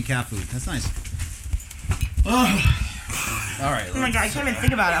Men and eat cat food. That's nice. All right. Oh my god, I can't even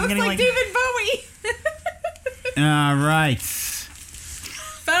think about it. I'm Looks getting like David Bowie. All right.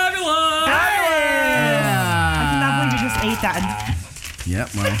 Fabulous. I cannot believe you just ate that.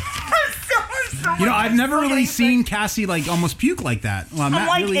 Yep, well. You know, I've never really seen Cassie like almost puke like that. Well, I'm Matt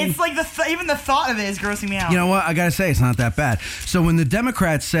like, really... it's like even the thought of it is grossing me out. You know what? I gotta say, it's not that bad. So when the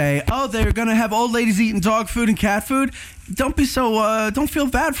Democrats say, "Oh, they're gonna have old ladies eating dog food and cat food," don't be so. Don't feel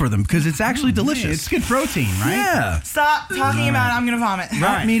bad for them because it's actually delicious. It's good protein, right? Yeah. Stop talking about it. I'm gonna vomit.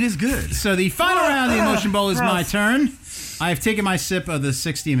 Rat meat is good. So the final round of the Emotion Bowl is Gross. my turn. I have taken my sip of the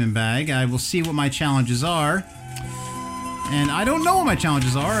 6 Demon bag. I will see what my challenges are. And I don't know what my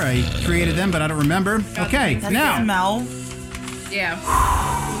challenges are. I created them, but I don't remember. Okay, That now. smell. Yeah.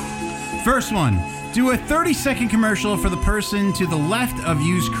 First one. Do a 30-second commercial for the person to the left of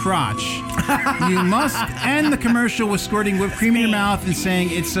you's crotch. You must end the commercial with squirting whipped cream in your mouth and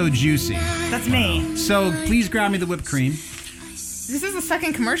saying, "It's so juicy." That's me. So please grab me the whipped cream. This is the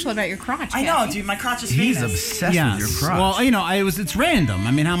second commercial about your crotch. I know, Cassie. dude. My crotch is He's famous. obsessed Yes. with your crotch. Well, you know, it's random.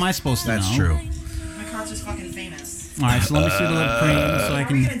 I mean, how am I supposed to know? That's true. My crotch is fucking famous. All right, so let me see the whipped cream so I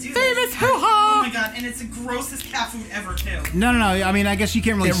can... Famous hoo-ha! Oh my god, and it's the grossest cat food ever, too. No. I mean, I guess you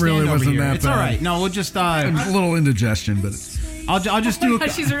can't really It stand really over wasn't here. that It's bad. all right. No, we'll just... A little indigestion, but I'll just do a...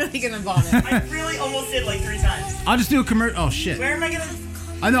 She's really gonna vomit. I really almost did like 3 times. I'll just do a commercial... Oh, shit. Where am I gonna...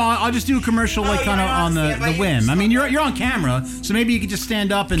 I know. I'll just do a commercial, like, you kind of might on not the stand by whim. your I mean, you're on camera, so maybe you could just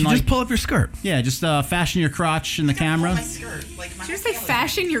stand up and, like... just pull up your skirt. Yeah, just fashion your crotch in the camera. My skirt. Like, my Did you say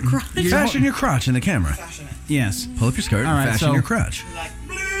fashion your crotch? Fashion your crotch in the camera. Yes. Pull up your skirt All right, and fashion so- your crotch.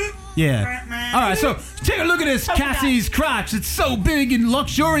 Yeah. All right, so take a look at this Cassie's crotch. It's so big and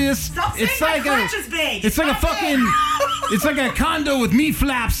luxurious. Stop It's saying like my crotch is big. It's like a Stop fucking... It's like a condo with meat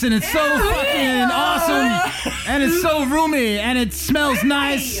flaps, and it's so fucking awesome, and it's so roomy, and it smells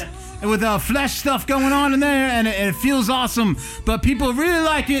nice, and with flesh stuff going on in there, and it feels awesome. But people really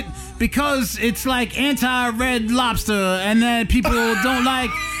like it because it's like anti-Red Lobster, and then people don't like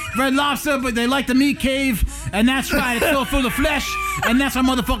Red Lobster, but they like the meat cave, and that's right, it's so full of flesh, and that's why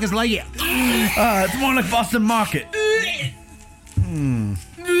motherfuckers like it. It's more like Boston Market.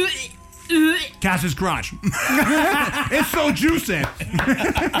 Cass's crotch. It's so juicy.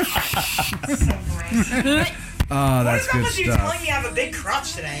 Oh, What that's is up good with you stuff. telling me I have a big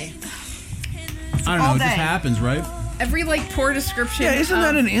crotch today? I don't know, all it just day. happens, right? Every like poor description. Yeah, isn't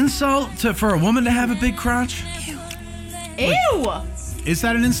that an insult for a woman to have a big crotch? Ew! Is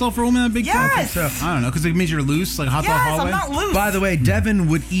that an insult for a woman with a big crotch? Yes! I don't know, because it means you're loose, like a hot dog Yes, hallway. I'm not loose. By the way, Devin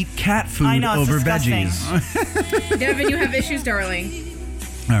would eat cat food I know, it's over disgusting. veggies. Devin, you have issues, darling.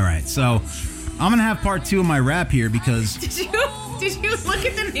 All right, so I'm gonna have part 2 of my rap here because Did you look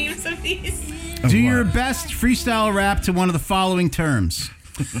at the names of these? do your best freestyle rap to one of the following terms: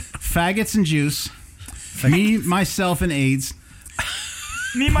 faggots and juice, me, myself, and AIDS,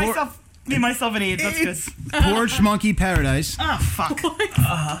 Me, myself, and AIDS. That's good. porch monkey paradise, Oh, fuck.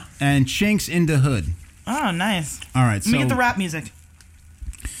 and chinks in the hood. Oh, nice. All right, Let me so get the rap music.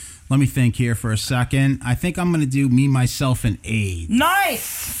 let me think here for a second. I think I'm gonna do me, myself, and AIDS.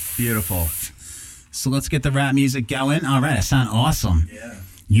 Nice! Beautiful. So let's get the rap music going. All right, that sound awesome.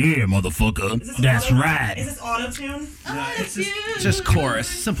 Yeah, motherfucker. That's right. Is this auto-tune? Just chorus,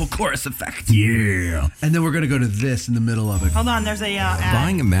 simple chorus effect. Yeah. And then we're gonna go to this in the middle of it. Hold on, there's a ad.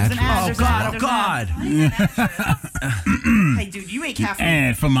 Buying a mattress. There's an ad, Oh God! there's an ad. Hey, dude, you ate cat food.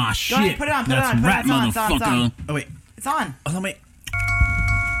 And for my Go shit. ahead, put it on, put it That's on, put it right, on, it's on, it's on. motherfucker. Oh wait, It's on. oh wait.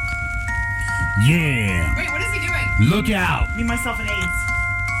 Yeah. Wait, what is he doing? Look out. Me, myself, and AIDS.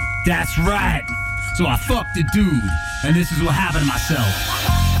 That's right. So I fucked a dude, and this is what happened to myself.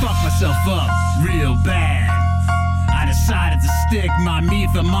 Fucked myself up real bad. I decided to stick my meat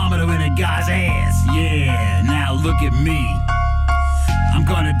thermometer in a guy's ass. Yeah, now look at me. I'm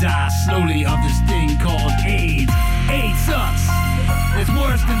gonna die slowly of this thing called AIDS. AIDS sucks. It's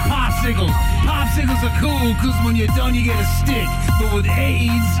worse than popsicles. Popsicles are cool because when you're done you get a stick. But with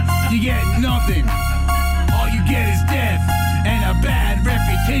AIDS, you get nothing. All you get is death and a bad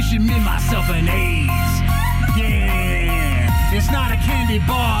reputation. Me, myself, and AIDS. Yeah. It's not a candy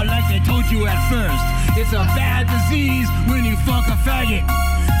bar like they told you at first. It's a bad disease when you fuck a faggot.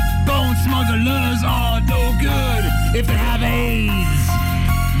 Bone smugglers are no good if they have AIDS.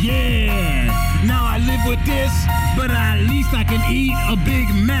 Yeah. Now I live with this, but at least I can eat a Big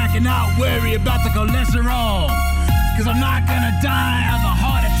Mac and not worry about the cholesterol. Cause I'm not gonna die of a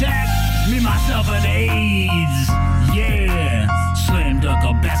heart attack. Me, myself, and AIDS. Yeah. Slam dunk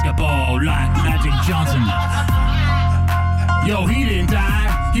a basketball like Magic Johnson. Yo, he didn't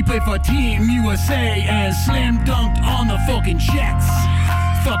die. He played for Team USA and slam dunked on the fucking Jets.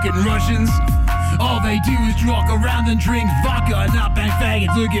 Fucking Russians. All they do is walk around and drink vodka and not bang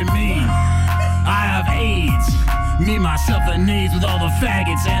faggots. Look at me. I have AIDS. Me, myself, and AIDS with all the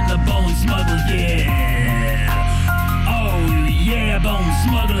faggots and the bone smugglers. Yeah. Oh, yeah, bone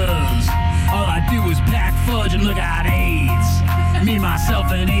smugglers. All I do is pack fudge and look at AIDS. Me,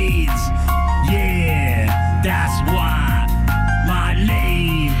 myself, and AIDS. Yeah, that's why my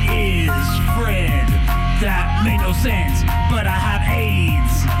name is Fred. That made no sense, but I have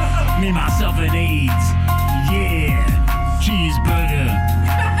AIDS. Me, myself, and AIDS. Yeah, cheeseburger.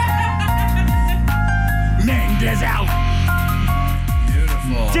 Mendez out.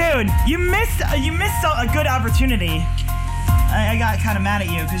 Beautiful. Dude, you missed a good opportunity. I got kind of mad at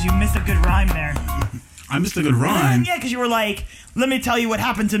you because you missed a good rhyme there. I missed a good rhyme. Yeah, because you were like, "Let me tell you what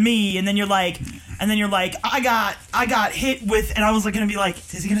happened to me," and then you're like, "I got hit with," and I was like gonna be like,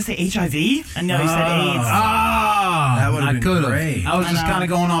 "Is he gonna say HIV?" And no, he said AIDS. That would have been great. I was just kind of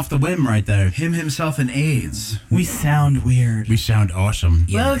going off the whim right there. Him, himself, and AIDS. We sound weird. We sound awesome.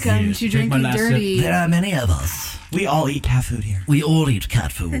 Welcome to Drinking Dirty. There are many of us. We all eat cat food here. We all eat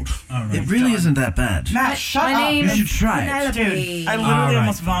cat food. It really isn't that bad. Matt, shut My up. name You should is try it. Penelope. Dude, I literally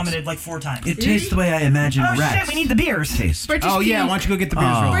almost vomited like 4 times. It tastes the way I imagine Oh rats shit, we need the beers. taste. British Oh, puke. yeah, why don't you go get the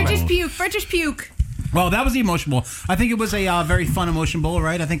beers real quick? British puke. British puke. Well, that was the Emotion Bowl. I think it was a very fun Emotion Bowl,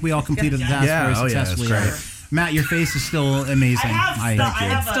 right? I think we all completed the task Yeah, very oh, yeah, successfully. that's great. Matt, your face is still amazing. I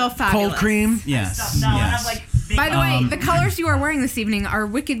have Still fabulous. Cold cream? Yes. No, I have yes. like big By the way, the colors you are wearing this evening are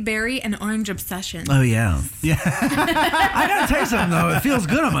Wicked Berry and Orange Obsession. Oh, yeah. I gotta tell you something, though. It feels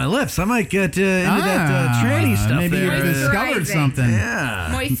good on my lips. I might get into that tranny stuff Maybe there. you discovered something.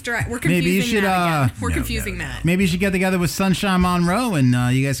 Yeah. Moisturize. We're confusing Maybe you should, Matt again. We're confusing Matt. Maybe you should get together with Sunshine Monroe and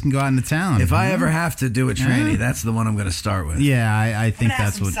you guys can go out into town. If I ever have to do a tranny, that's the one I'm gonna start with. Yeah, I think I'm gonna have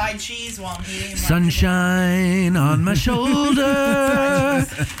that's some what. side cheese while I'm eating. Sunshine on my shoulder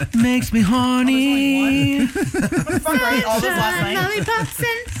makes me horny. What the fuck are all this last night? Lollipops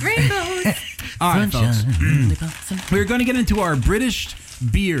and rainbows. All right, folks. We're going to get into our British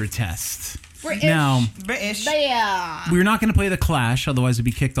beer test. British. Now, British. Yeah. we're not going to play the Clash, otherwise it'd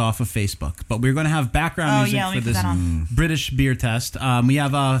be kicked off of Facebook. But we're going to have background music yeah, let me for put this that on. British beer test. We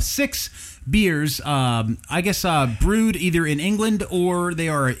have 6 beers, I guess brewed either in England or they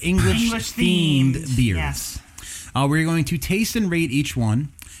are English-themed beers. Yes. We're going to taste and rate each one,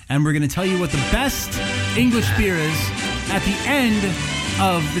 and we're going to tell you what the best English beer is at the end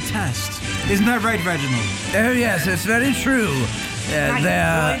of the test. Isn't that right, Reginald? Oh, yes, it's very true.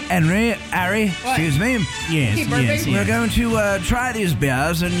 There, Henry, Harry, excuse me. Yes, We're going to try these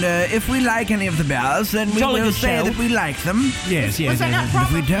beers, and if we like any of the beers, then we Jolly will good say show. that we like them. Yes. Was that not If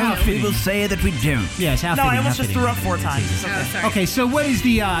proper? we don't, we will say that we don't. Yes, how No, I fitting, almost how just fitting. threw up 4 times. It's okay. Oh, sorry. Okay, so what is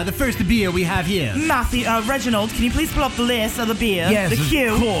the first beer we have here? Matthew, Reginald, can you please pull up the list of the beer? Yes, the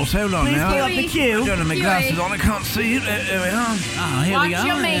queue. of course. Hold on Please now. pull up the queue. I don't have my Huey. glasses on. I can't see it. There we are. Oh, here Watch we go.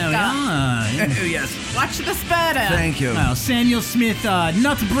 your There we makeup. are. Oh, yes. Watch the sputter. Thank you. Well, Samuel Smith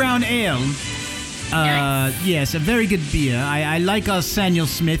Nut Brown Ale. Yes, a very good beer. I like Samuel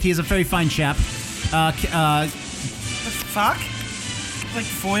Smith. He is a very fine chap. The fuck? Like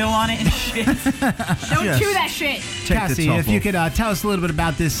foil on it and shit. Don't Yes. chew that shit. Take Cassie, the top if you off. could tell us a little bit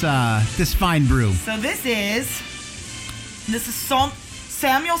about this this fine brew. So this is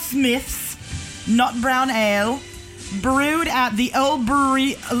Samuel Smith's Nut Brown Ale, brewed at the Old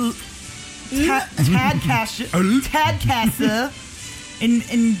Brewery Tadcaster in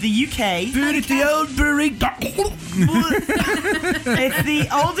the UK. Brewed at the Old Brewery. It's the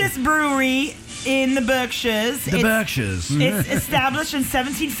oldest brewery in the Berkshires. The Berkshires. It's established in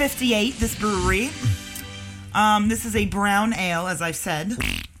 1758, this brewery. This is a brown ale, as I've said.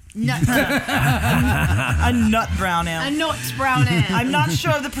 Nut. A nut brown ale. A nut brown ale. I'm not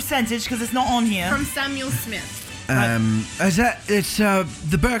sure of the percentage because it's not on here. From Samuel Smith. It's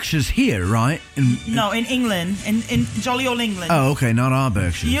the Berkshires here, right? No, in England, in jolly old England. Oh, okay, not our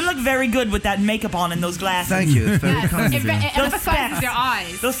Berkshires. You look very good with that makeup on and those glasses. Thank you. It's very kind of you. It emphasizes your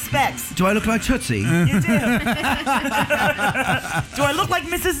eyes. Those specs. Do I look like Tootsie? You do. Do I look like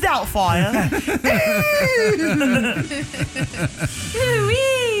Mrs. Doubtfire?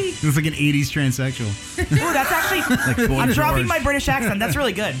 Looks like an 80s transsexual. Ooh, that's actually... I'm dropping my British accent. That's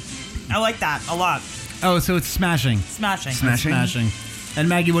really good. I like that a lot. Oh, so it's smashing. Smashing. Smashing. And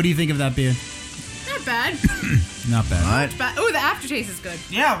Maggie, what do you think of that beer? Not bad. Not bad. Right. Oh, the aftertaste is good.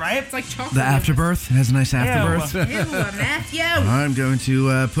 Yeah, right? It's like chocolate. The afterbirth. It has a nice afterbirth. Ew, Matthew. I'm going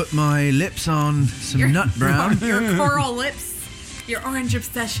to put my lips on some nut brown. Your coral lips. Your orange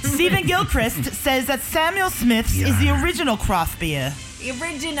obsession. Stephen Gilchrist says that Samuel Smith's is the original craft beer. The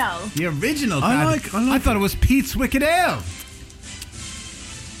original. The original. I thought it was Pete's Wicked Ale.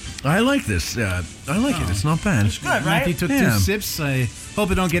 I like this. I like it. It's not bad. It's good, right? Matthew took 2 sips. I hope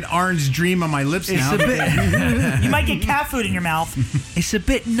I don't get Orange Dream on my lips now. A bit. You might get cat food in your mouth. It's a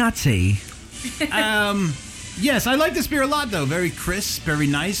bit nutty. Yes, I like this beer a lot, though. Very crisp, very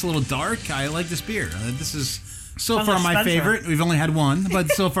nice, a little dark. I like this beer. This is so far my Spencer. favorite. We've only had one,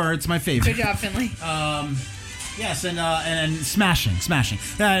 but so far it's my favorite. Good job, Finley. Yes, and smashing.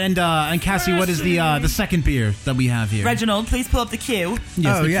 And Cassie, what is the second beer that we have here? Reginald, please pull up the queue.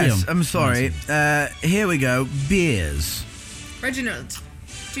 Yes, oh, the yes. queue. I'm sorry. Here we go. Beers. Reginald,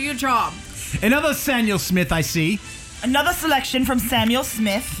 do your job. Another Samuel Smith, I see. Another selection from Samuel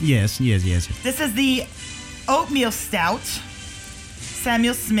Smith. Yes. This is the Oatmeal Stout.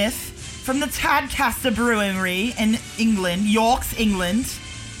 Samuel Smith from the Tadcaster Brewery in England, Yorks, England.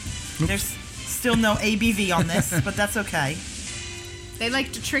 There's still no ABV on this, but that's okay. They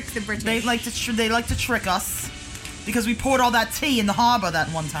like to trick the British. They like to trick us because we poured all that tea in the harbor that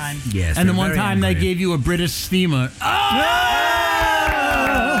one time. Yes. And the one time they gave you a British steamer. Oh!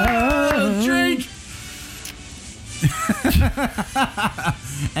 Drink!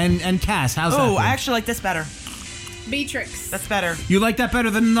 and Cass, how's that? Oh, beer? I actually like this better. Beatrix. That's better. You like that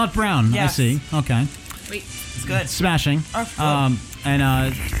better than Nut Brown? Yes. I see. Okay. Wait. It's good. Smashing. Oh,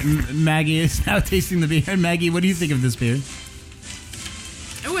 And Maggie is now tasting the beer. Maggie, what do you think of this beer?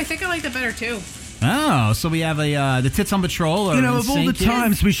 Oh, I think I like that better too. Oh, so we have the Tits on Patrol. Or You know, of all the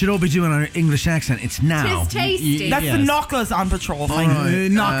times we should all be doing our English accent, it's now. Tis tasty. That's the Knockers on Patrol. All right.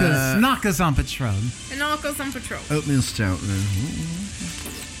 Knockers on Patrol. The Knockers on Patrol. Oatmeal stout.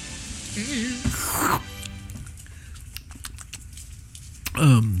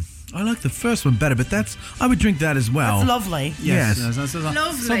 I like the first one better, but I would drink that as well. That's lovely. Yes. Lovely. So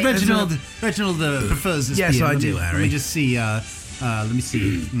Reginald prefers this Yes, beer. I Let do, me- Harry. Let me just see. Let me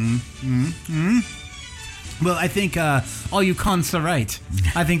see. Well, I think all you cons are right.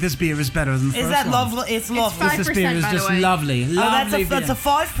 I think this beer is better than the first Is that one. lovely? It's lovely. This beer is by the just way. lovely. Lovely that's a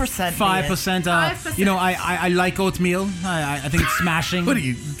 5%. 5%. 5%. You know, I like oatmeal. I think it's smashing. What are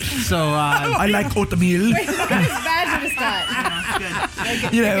you? So I like oatmeal. Look at his badge on his gut.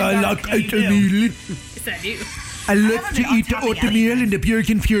 Yeah, I like oatmeal. It's that you. I love to eat the oatmeal and the Björk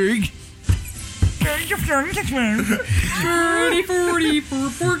and Fjörg. Hey,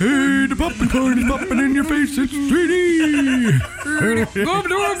 the popcorn is popping in your face. It's 3D. We're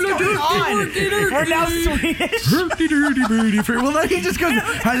now Swedish. Well, then he just goes,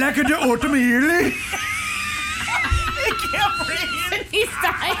 I like the oatmeal. I can't breathe. He's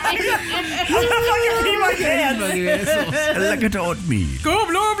dying. I can pee my pants. I like the oatmeal.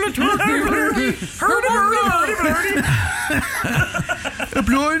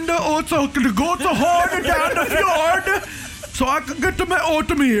 Blowing the oats out to go so hard down the fjord so I can get to my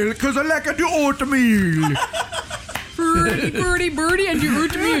oatmeal because I like the oatmeal. Birdie, and your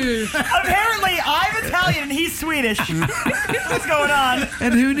oatmeal. Apparently, I'm Italian and he's Swedish. What's going on?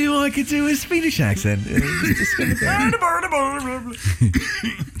 And who knew I could do a Swedish accent?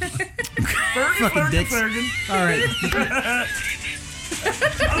 fucking dicks. All right.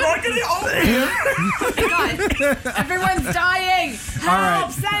 I'm liking the oatmeal. God, everyone's dying. Help!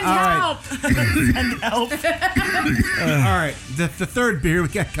 Send help! Send help. All right. The third beer we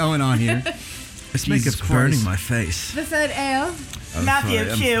got going on here. This makeup's burning my face. The third ale. Matthew,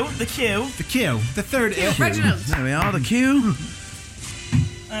 sorry, Q, the Q. The Q. The third ale. Reginald. There we are, the queue.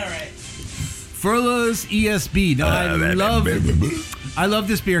 All right. Furlow's ESB. Now, I love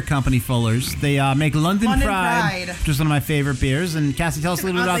this beer company, Fuller's. They make London Pride, which is one of my favorite beers. And Cassie, tell us a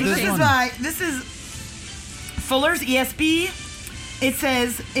little bit about this one. This is Fuller's ESB. It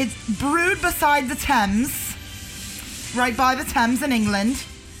says it's brewed beside the Thames, right by the Thames in England.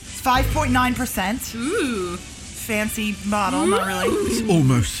 It's 5.9%. Ooh. Fancy bottle, not really. It's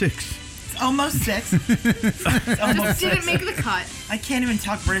almost 6. It's Almost 6. Just didn't make the cut. I can't even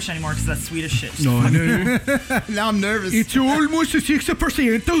talk British anymore because that Swedish shit. No. Now I'm nervous. It's almost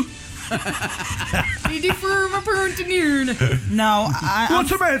 6%. Did you firm a noon? No, What's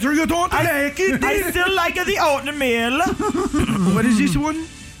the matter? You don't like it? I still like the oatmeal. What is this one?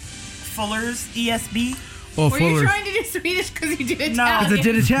 Fuller's ESB. Oh, Were you trying to do Swedish because you did Italian? No, because I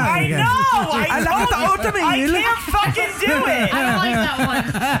did Italian I again. know. I like the oatmeal. I can't fucking do it. I don't like that one.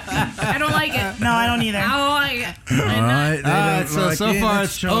 I don't like it. No, I don't either. I don't like it. All right. So far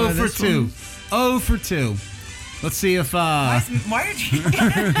it's 0 for 2. 0 for 2. Let's see if Why are you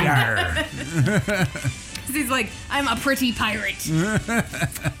Because he's like, I'm a pretty pirate.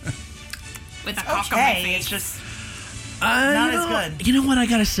 With a cock on my face. It's just not as good. You know what I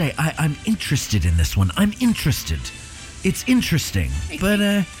gotta say? I'm interested in this one. I'm interested. It's interesting, but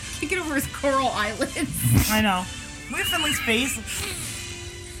Can't get over his coral islands. I know. Look at Finley's face.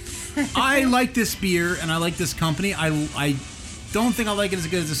 I like this beer and I like this company. I don't think I like it as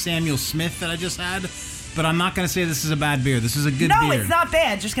good as the Samuel Smith that I just had, but I'm not going to say this is a bad beer. This is a good beer. No, it's not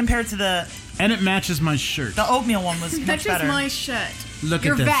bad. Just compared to the And it matches my shirt. the oatmeal one was much That's better. just my shirt. Look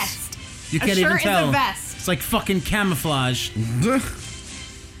Your at this. vest. You A can't even shirt is a tell. vest. It's like fucking camouflage.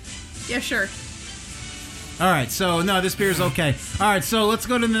 Yeah, sure. All right, so no, this beer is okay. All right, so let's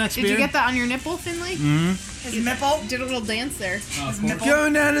go to the next Did beer. you get that on your nipple, Finley? Mm-hmm. His nipple did a little dance there.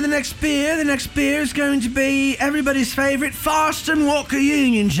 Going down to the next beer. The next beer is going to be everybody's favorite Farston Walker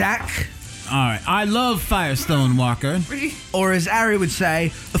Union Jack. All right, I love Firestone Walker. Or as Ari would say,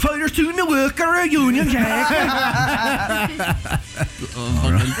 a Firestone Walker Union Jack.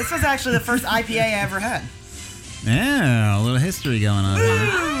 This was actually the first IPA I ever had. Yeah, a little history going on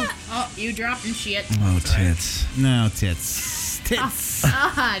there. Oh, you dropping shit. Oh, tits. No, tits. Tits.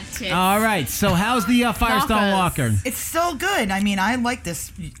 Tits. All right, so how's the Firestone Walker? It's still good. I mean, I like this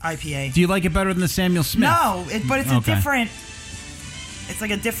IPA. Do you like it better than the Samuel Smith? No, but it's a Okay. different. It's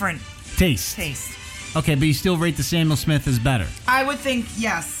like a different Taste. Okay, but you still rate the Samuel Smith as better. I would think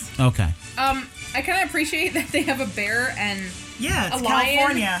yes. Okay. I kind of appreciate that they have a bear and Yeah, it's a lion,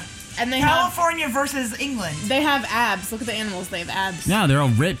 California. and they California versus England. They have abs. Look at the animals. They have abs. Yeah, they're all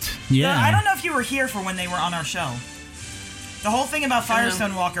ripped. Yeah. I don't know if you were here for when they were on our show. The whole thing about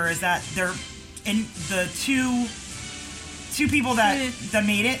Firestone Walker is that they're in the two people that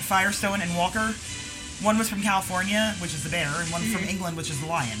made it, Firestone and Walker. One was from California, which is the bear, and one from England, which is the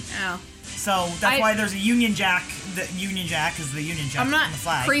lion. Oh. So that's why there's a Union Jack. The Union Jack is the Union Jack I'm not on the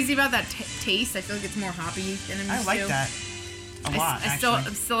flag. crazy about that taste. I feel like it's more hoppy than I'm I used like to. that a lot.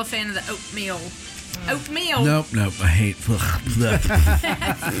 I'm still a fan of the oatmeal. Oatmeal. Nope. I hate.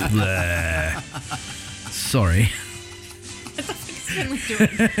 Sorry. What the fuck is Finley doing?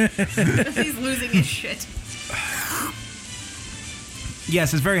 He's losing his shit.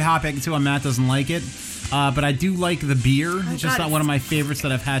 Yes, it's very hoppy. I can see why Matt doesn't like it. But I do like the beer. It's just God, not one of my favorites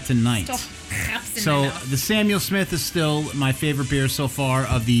that I've had tonight. Still taps in my So mouth. the Samuel Smith is still my favorite beer so far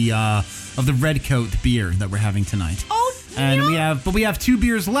of the Red Coat beer that we're having tonight. Oh, and we have 2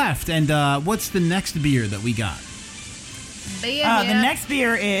 beers left. And what's the next beer that we got? The next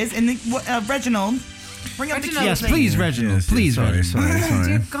beer is Reginald. Bring up the Reginald. Yes, please, Reginald. Please, Reginald. Sorry.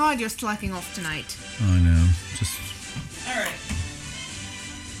 Dear God, you're slacking off tonight. I know. Just. All right.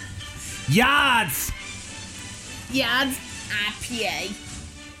 Yads. Yads IPA.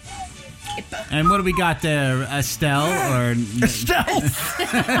 And what do we got there? Estelle or Estelle?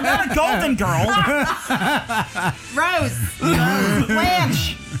 I'm not a golden girl. Rose.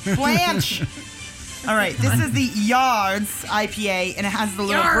 Blanche. All right, this is the Yards IPA, and it has the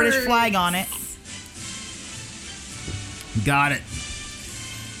little British flag on it. Got it.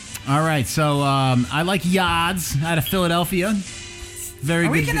 All right, so I like Yads out of Philadelphia. Very Are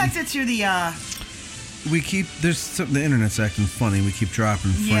good. we connected to the? We keep the internet's acting funny. We keep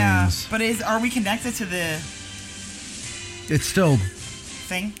dropping frames. Yeah, but are we connected to the It's still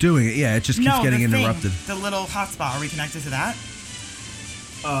thing? doing it. Yeah, it just keeps getting the thing, interrupted. the little hotspot. Are we connected to that?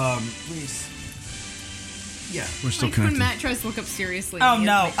 Please. Yeah, we're still Like when connected. Matt tries to look up seriously. Oh he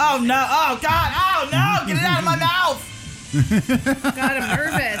no! has Oh no! Oh God! Oh no! Get it out of my mouth! God, I'm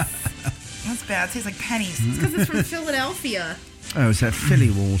nervous. That's bad. It tastes like pennies. It's because it's from Philadelphia. Oh, is that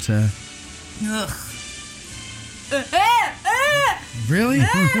Philly water? Ugh. Really?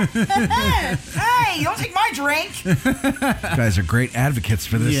 Hey, don't take my drink. You guys are great advocates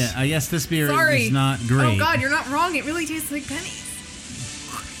for this. Yeah, I guess this beer Sorry. is not great. Oh God, you're not wrong. It really tastes like pennies.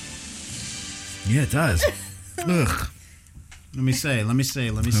 Yeah, it does. Ugh. Let me say. Hold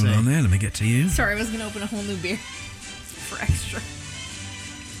on there. Let me get to you. Sorry, I was gonna open a whole new beer for extra.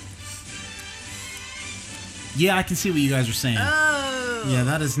 Yeah, I can see what you guys are saying. Oh. Yeah,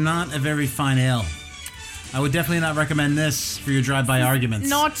 that is not a very fine ale. I would definitely not recommend this for your drive-by arguments.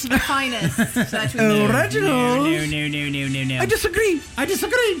 Not the finest. That we know. Original. No. I disagree. I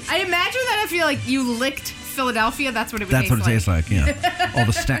disagree. I imagine that if you like you licked Philadelphia, that's what it would That's taste what it tastes like. Yeah. All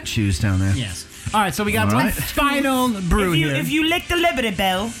the statues down there. Yes. All right, so we got All one right. final brew here. If you lick the Liberty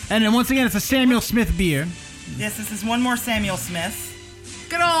Bell. And then once again, it's a Samuel Smith beer. Yes, this is one more Samuel Smith.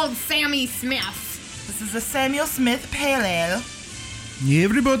 Good old Sammy Smith. This is a Samuel Smith Pale Ale.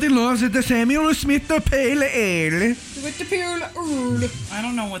 Everybody loves it. The Samuel Smith Pale Ale. With the pure old. I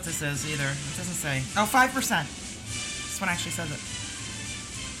don't know what this is either. It doesn't say. Oh, 5%. This one actually says it.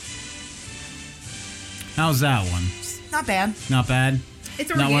 How's that one? Not bad. Not bad. It's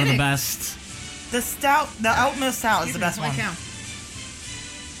Not one of the organic. best. The stout, the oatmeal stout is the best Holy one. cow.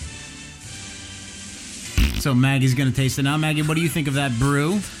 So Maggie's gonna taste it now. Maggie, what do you think of that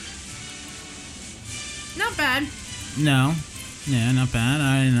brew? Not bad. No. Yeah, not bad.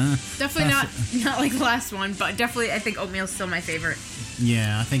 I know. Definitely not like the last one, but definitely I think oatmeal's still my favorite.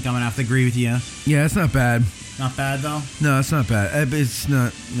 Yeah, I think I'm gonna have to agree with you. Yeah, it's not bad. Not bad though. No, it's not bad. It's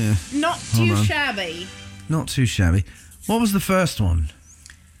not. Yeah, Not Hold too on. shabby. not too shabby. What was the first one?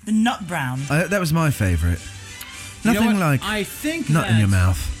 The nut brown. That was my favorite. You know Nothing what? like I think nut in that- your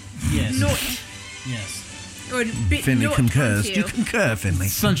mouth. Yes. Nut. Yes. Or bit Finley nut concurs. onto Do you concur, Finley?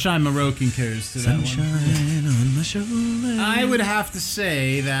 Sunshine Moreau concurs to that one. Sunshine on my shoulder. I would have to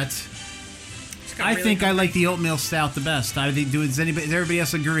say that I think I like the oatmeal stout the best. I think. Does everybody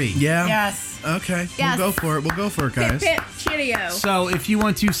else agree? Yeah. Yes. Okay. Yes. We'll go for it. We'll go for it, Pip, guys. pip, Cheerio. So if you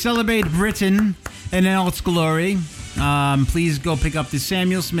want to celebrate Britain in all its glory, please go pick up the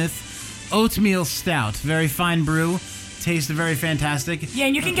Samuel Smith Oatmeal Stout. Very fine brew. Tastes very fantastic. Yeah,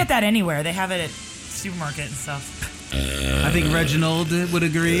 and you can get that anywhere. They have it at supermarket and stuff. I think Reginald would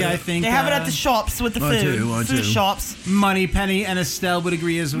agree. I think They have it at the shops with the I food. do, I Food do. shops. Money Penny and Estelle would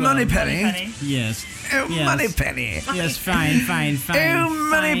agree as well. Money Penny. Penny. Yes. Oh, Yes. Money Penny. Yes, fine. Oh,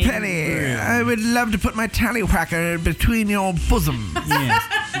 Money fine Penny. brew. I would love to put my tallywhacker between your bosom.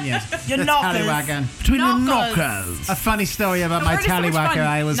 Yes. Your The knockers. tallywhacker. Between your Knockers. knockers. A funny story about The my word is so much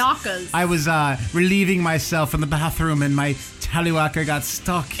tallywhacker. fun. I was relieving myself in the bathroom, and my tallywhacker got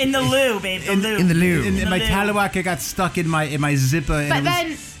stuck. In the loo, babe. The loo. In the loo. And In the my loo. tallywhacker got stuck in my zipper. And But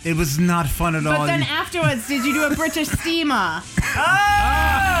it was not fun at all. But then afterwards, did you do a British steamer?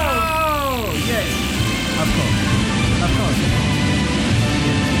 Oh, yes. Of course.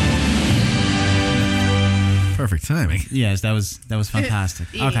 Perfect timing. Yes, that was fantastic.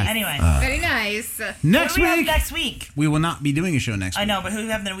 Yeah. Okay. Anyway. Very nice. Next What do we have week, next week? we will not be doing a show next I week. know, but who do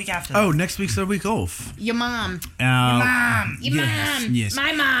we have the week after? Oh, next week's our week off. Your mom. Mom. Your yes, mom. yes.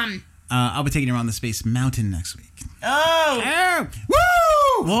 My mom. I'll be taking her around the Space Mountain next week. Oh.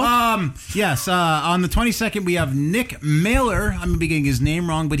 Woo! Yes, on the 22nd, we have Nick Mailer. I'm going to be getting his name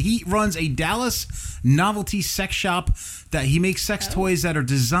wrong, but he runs a Dallas novelty sex shop that he makes sex toys that are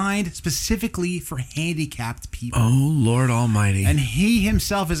designed specifically for handicapped people. Oh, Lord Almighty. And he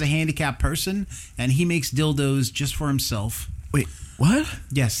himself is a handicapped person, and he makes dildos just for himself. Wait, what?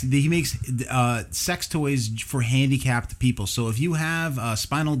 Yes, he makes sex toys for handicapped people. So if you have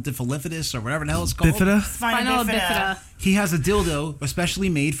spinal bifida or whatever the hell it's called, Bifida? Spinal bifida. he has a dildo especially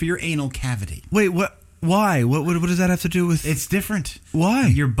made for your anal cavity. Wait, what? Why? What does that have to do with? It's different. Why?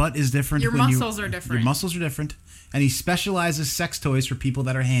 Your butt is different. Your when muscles are different. Your muscles are different. And he specializes sex toys for people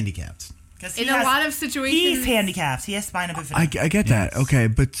that are handicapped. In a lot of situations. He's handicapped. He has spinal bifida. I get that. Okay,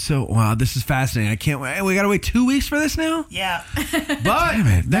 but so wow, this is fascinating. I can't wait. We gotta wait 2 weeks for this now. Yeah. But Damn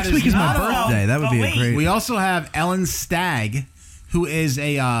it! Next that week is my not all. birthday. That would be a great. We also have Ellen Stagg, who is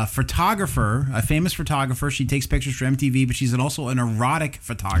a photographer, a famous photographer. She takes pictures for MTV, but she's also an erotic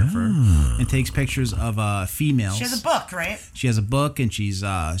photographer and takes pictures of females. She has a book, right? She has a book, and she's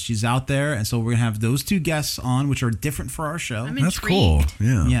out there, and so we're gonna have those two guests on, which are different for our show. I'm That's intrigued. cool.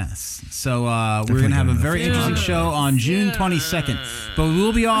 Yeah. Yes. So we're Definitely gonna have a gonna very have to interesting show on June 22nd, but we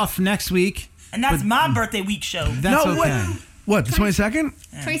will be off next week. And that's my birthday week show. That's No, okay. What? The 22nd?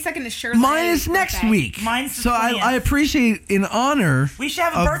 22nd is Shirley's Mine is next birthday. week. Mine's the so 20th. I appreciate in honor. We should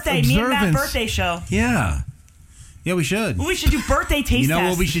have a of birthday. Me and Matt observance. birthday show. Yeah. Yeah, we should. Ooh, we should do birthday taste You know test.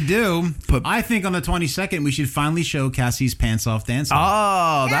 what we should do? I think on the 22nd we should finally show Cassie's pants off dancing.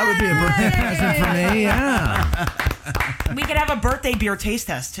 Oh, that would be a birthday present for me. Yeah. We could have a birthday beer taste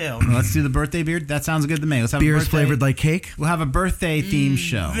test too. Well, let's do the birthday beer. That sounds good to me. Let's have Beers a birthday. flavored like cake. We'll have a birthday themed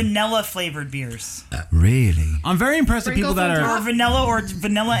show. Vanilla flavored beers. Really? I'm very impressed with people that Or are.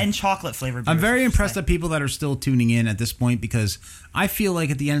 vanilla and chocolate flavored beers. I'm very impressed at people that are still tuning in at this point because I feel like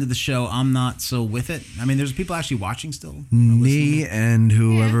at the end of the show I'm not so with it. I mean, there's people actually watching still. Me and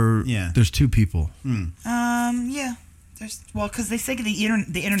whoever. Yeah. There's two people. Yeah. Because they say the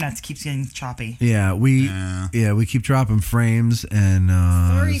internet keeps getting choppy. Yeah, we keep dropping frames, and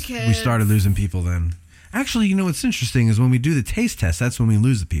Sorry, we kids. started losing people then. Actually, you know what's interesting is when we do the taste test, that's when we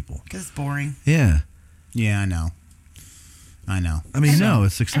lose the people. Because it's boring. Yeah. Yeah, I know. I mean, no,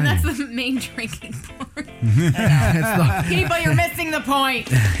 it's exciting. And that's the main drinking part. It's People, you're missing the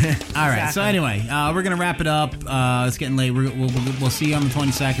point. All right. So anyway, we're gonna wrap it up. It's getting late. We'll see you on the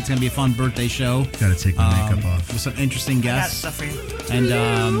 22nd. It's gonna be a fun birthday show. Gotta take my makeup off with some interesting guests. I got stuff for you. And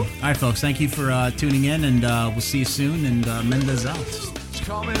all right, folks. Thank you for tuning in, and we'll see you soon. And Mendes out. She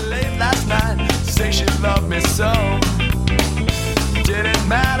called me late last night, say she loved me so. Didn't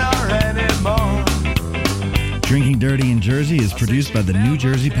matter anymore. Drinking Dirty in Jersey is produced by the New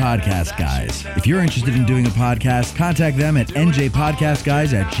Jersey Podcast Guys. If you're interested in doing a podcast, contact them at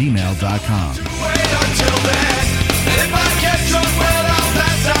njpodcastguys@gmail.com. Wait until then, if I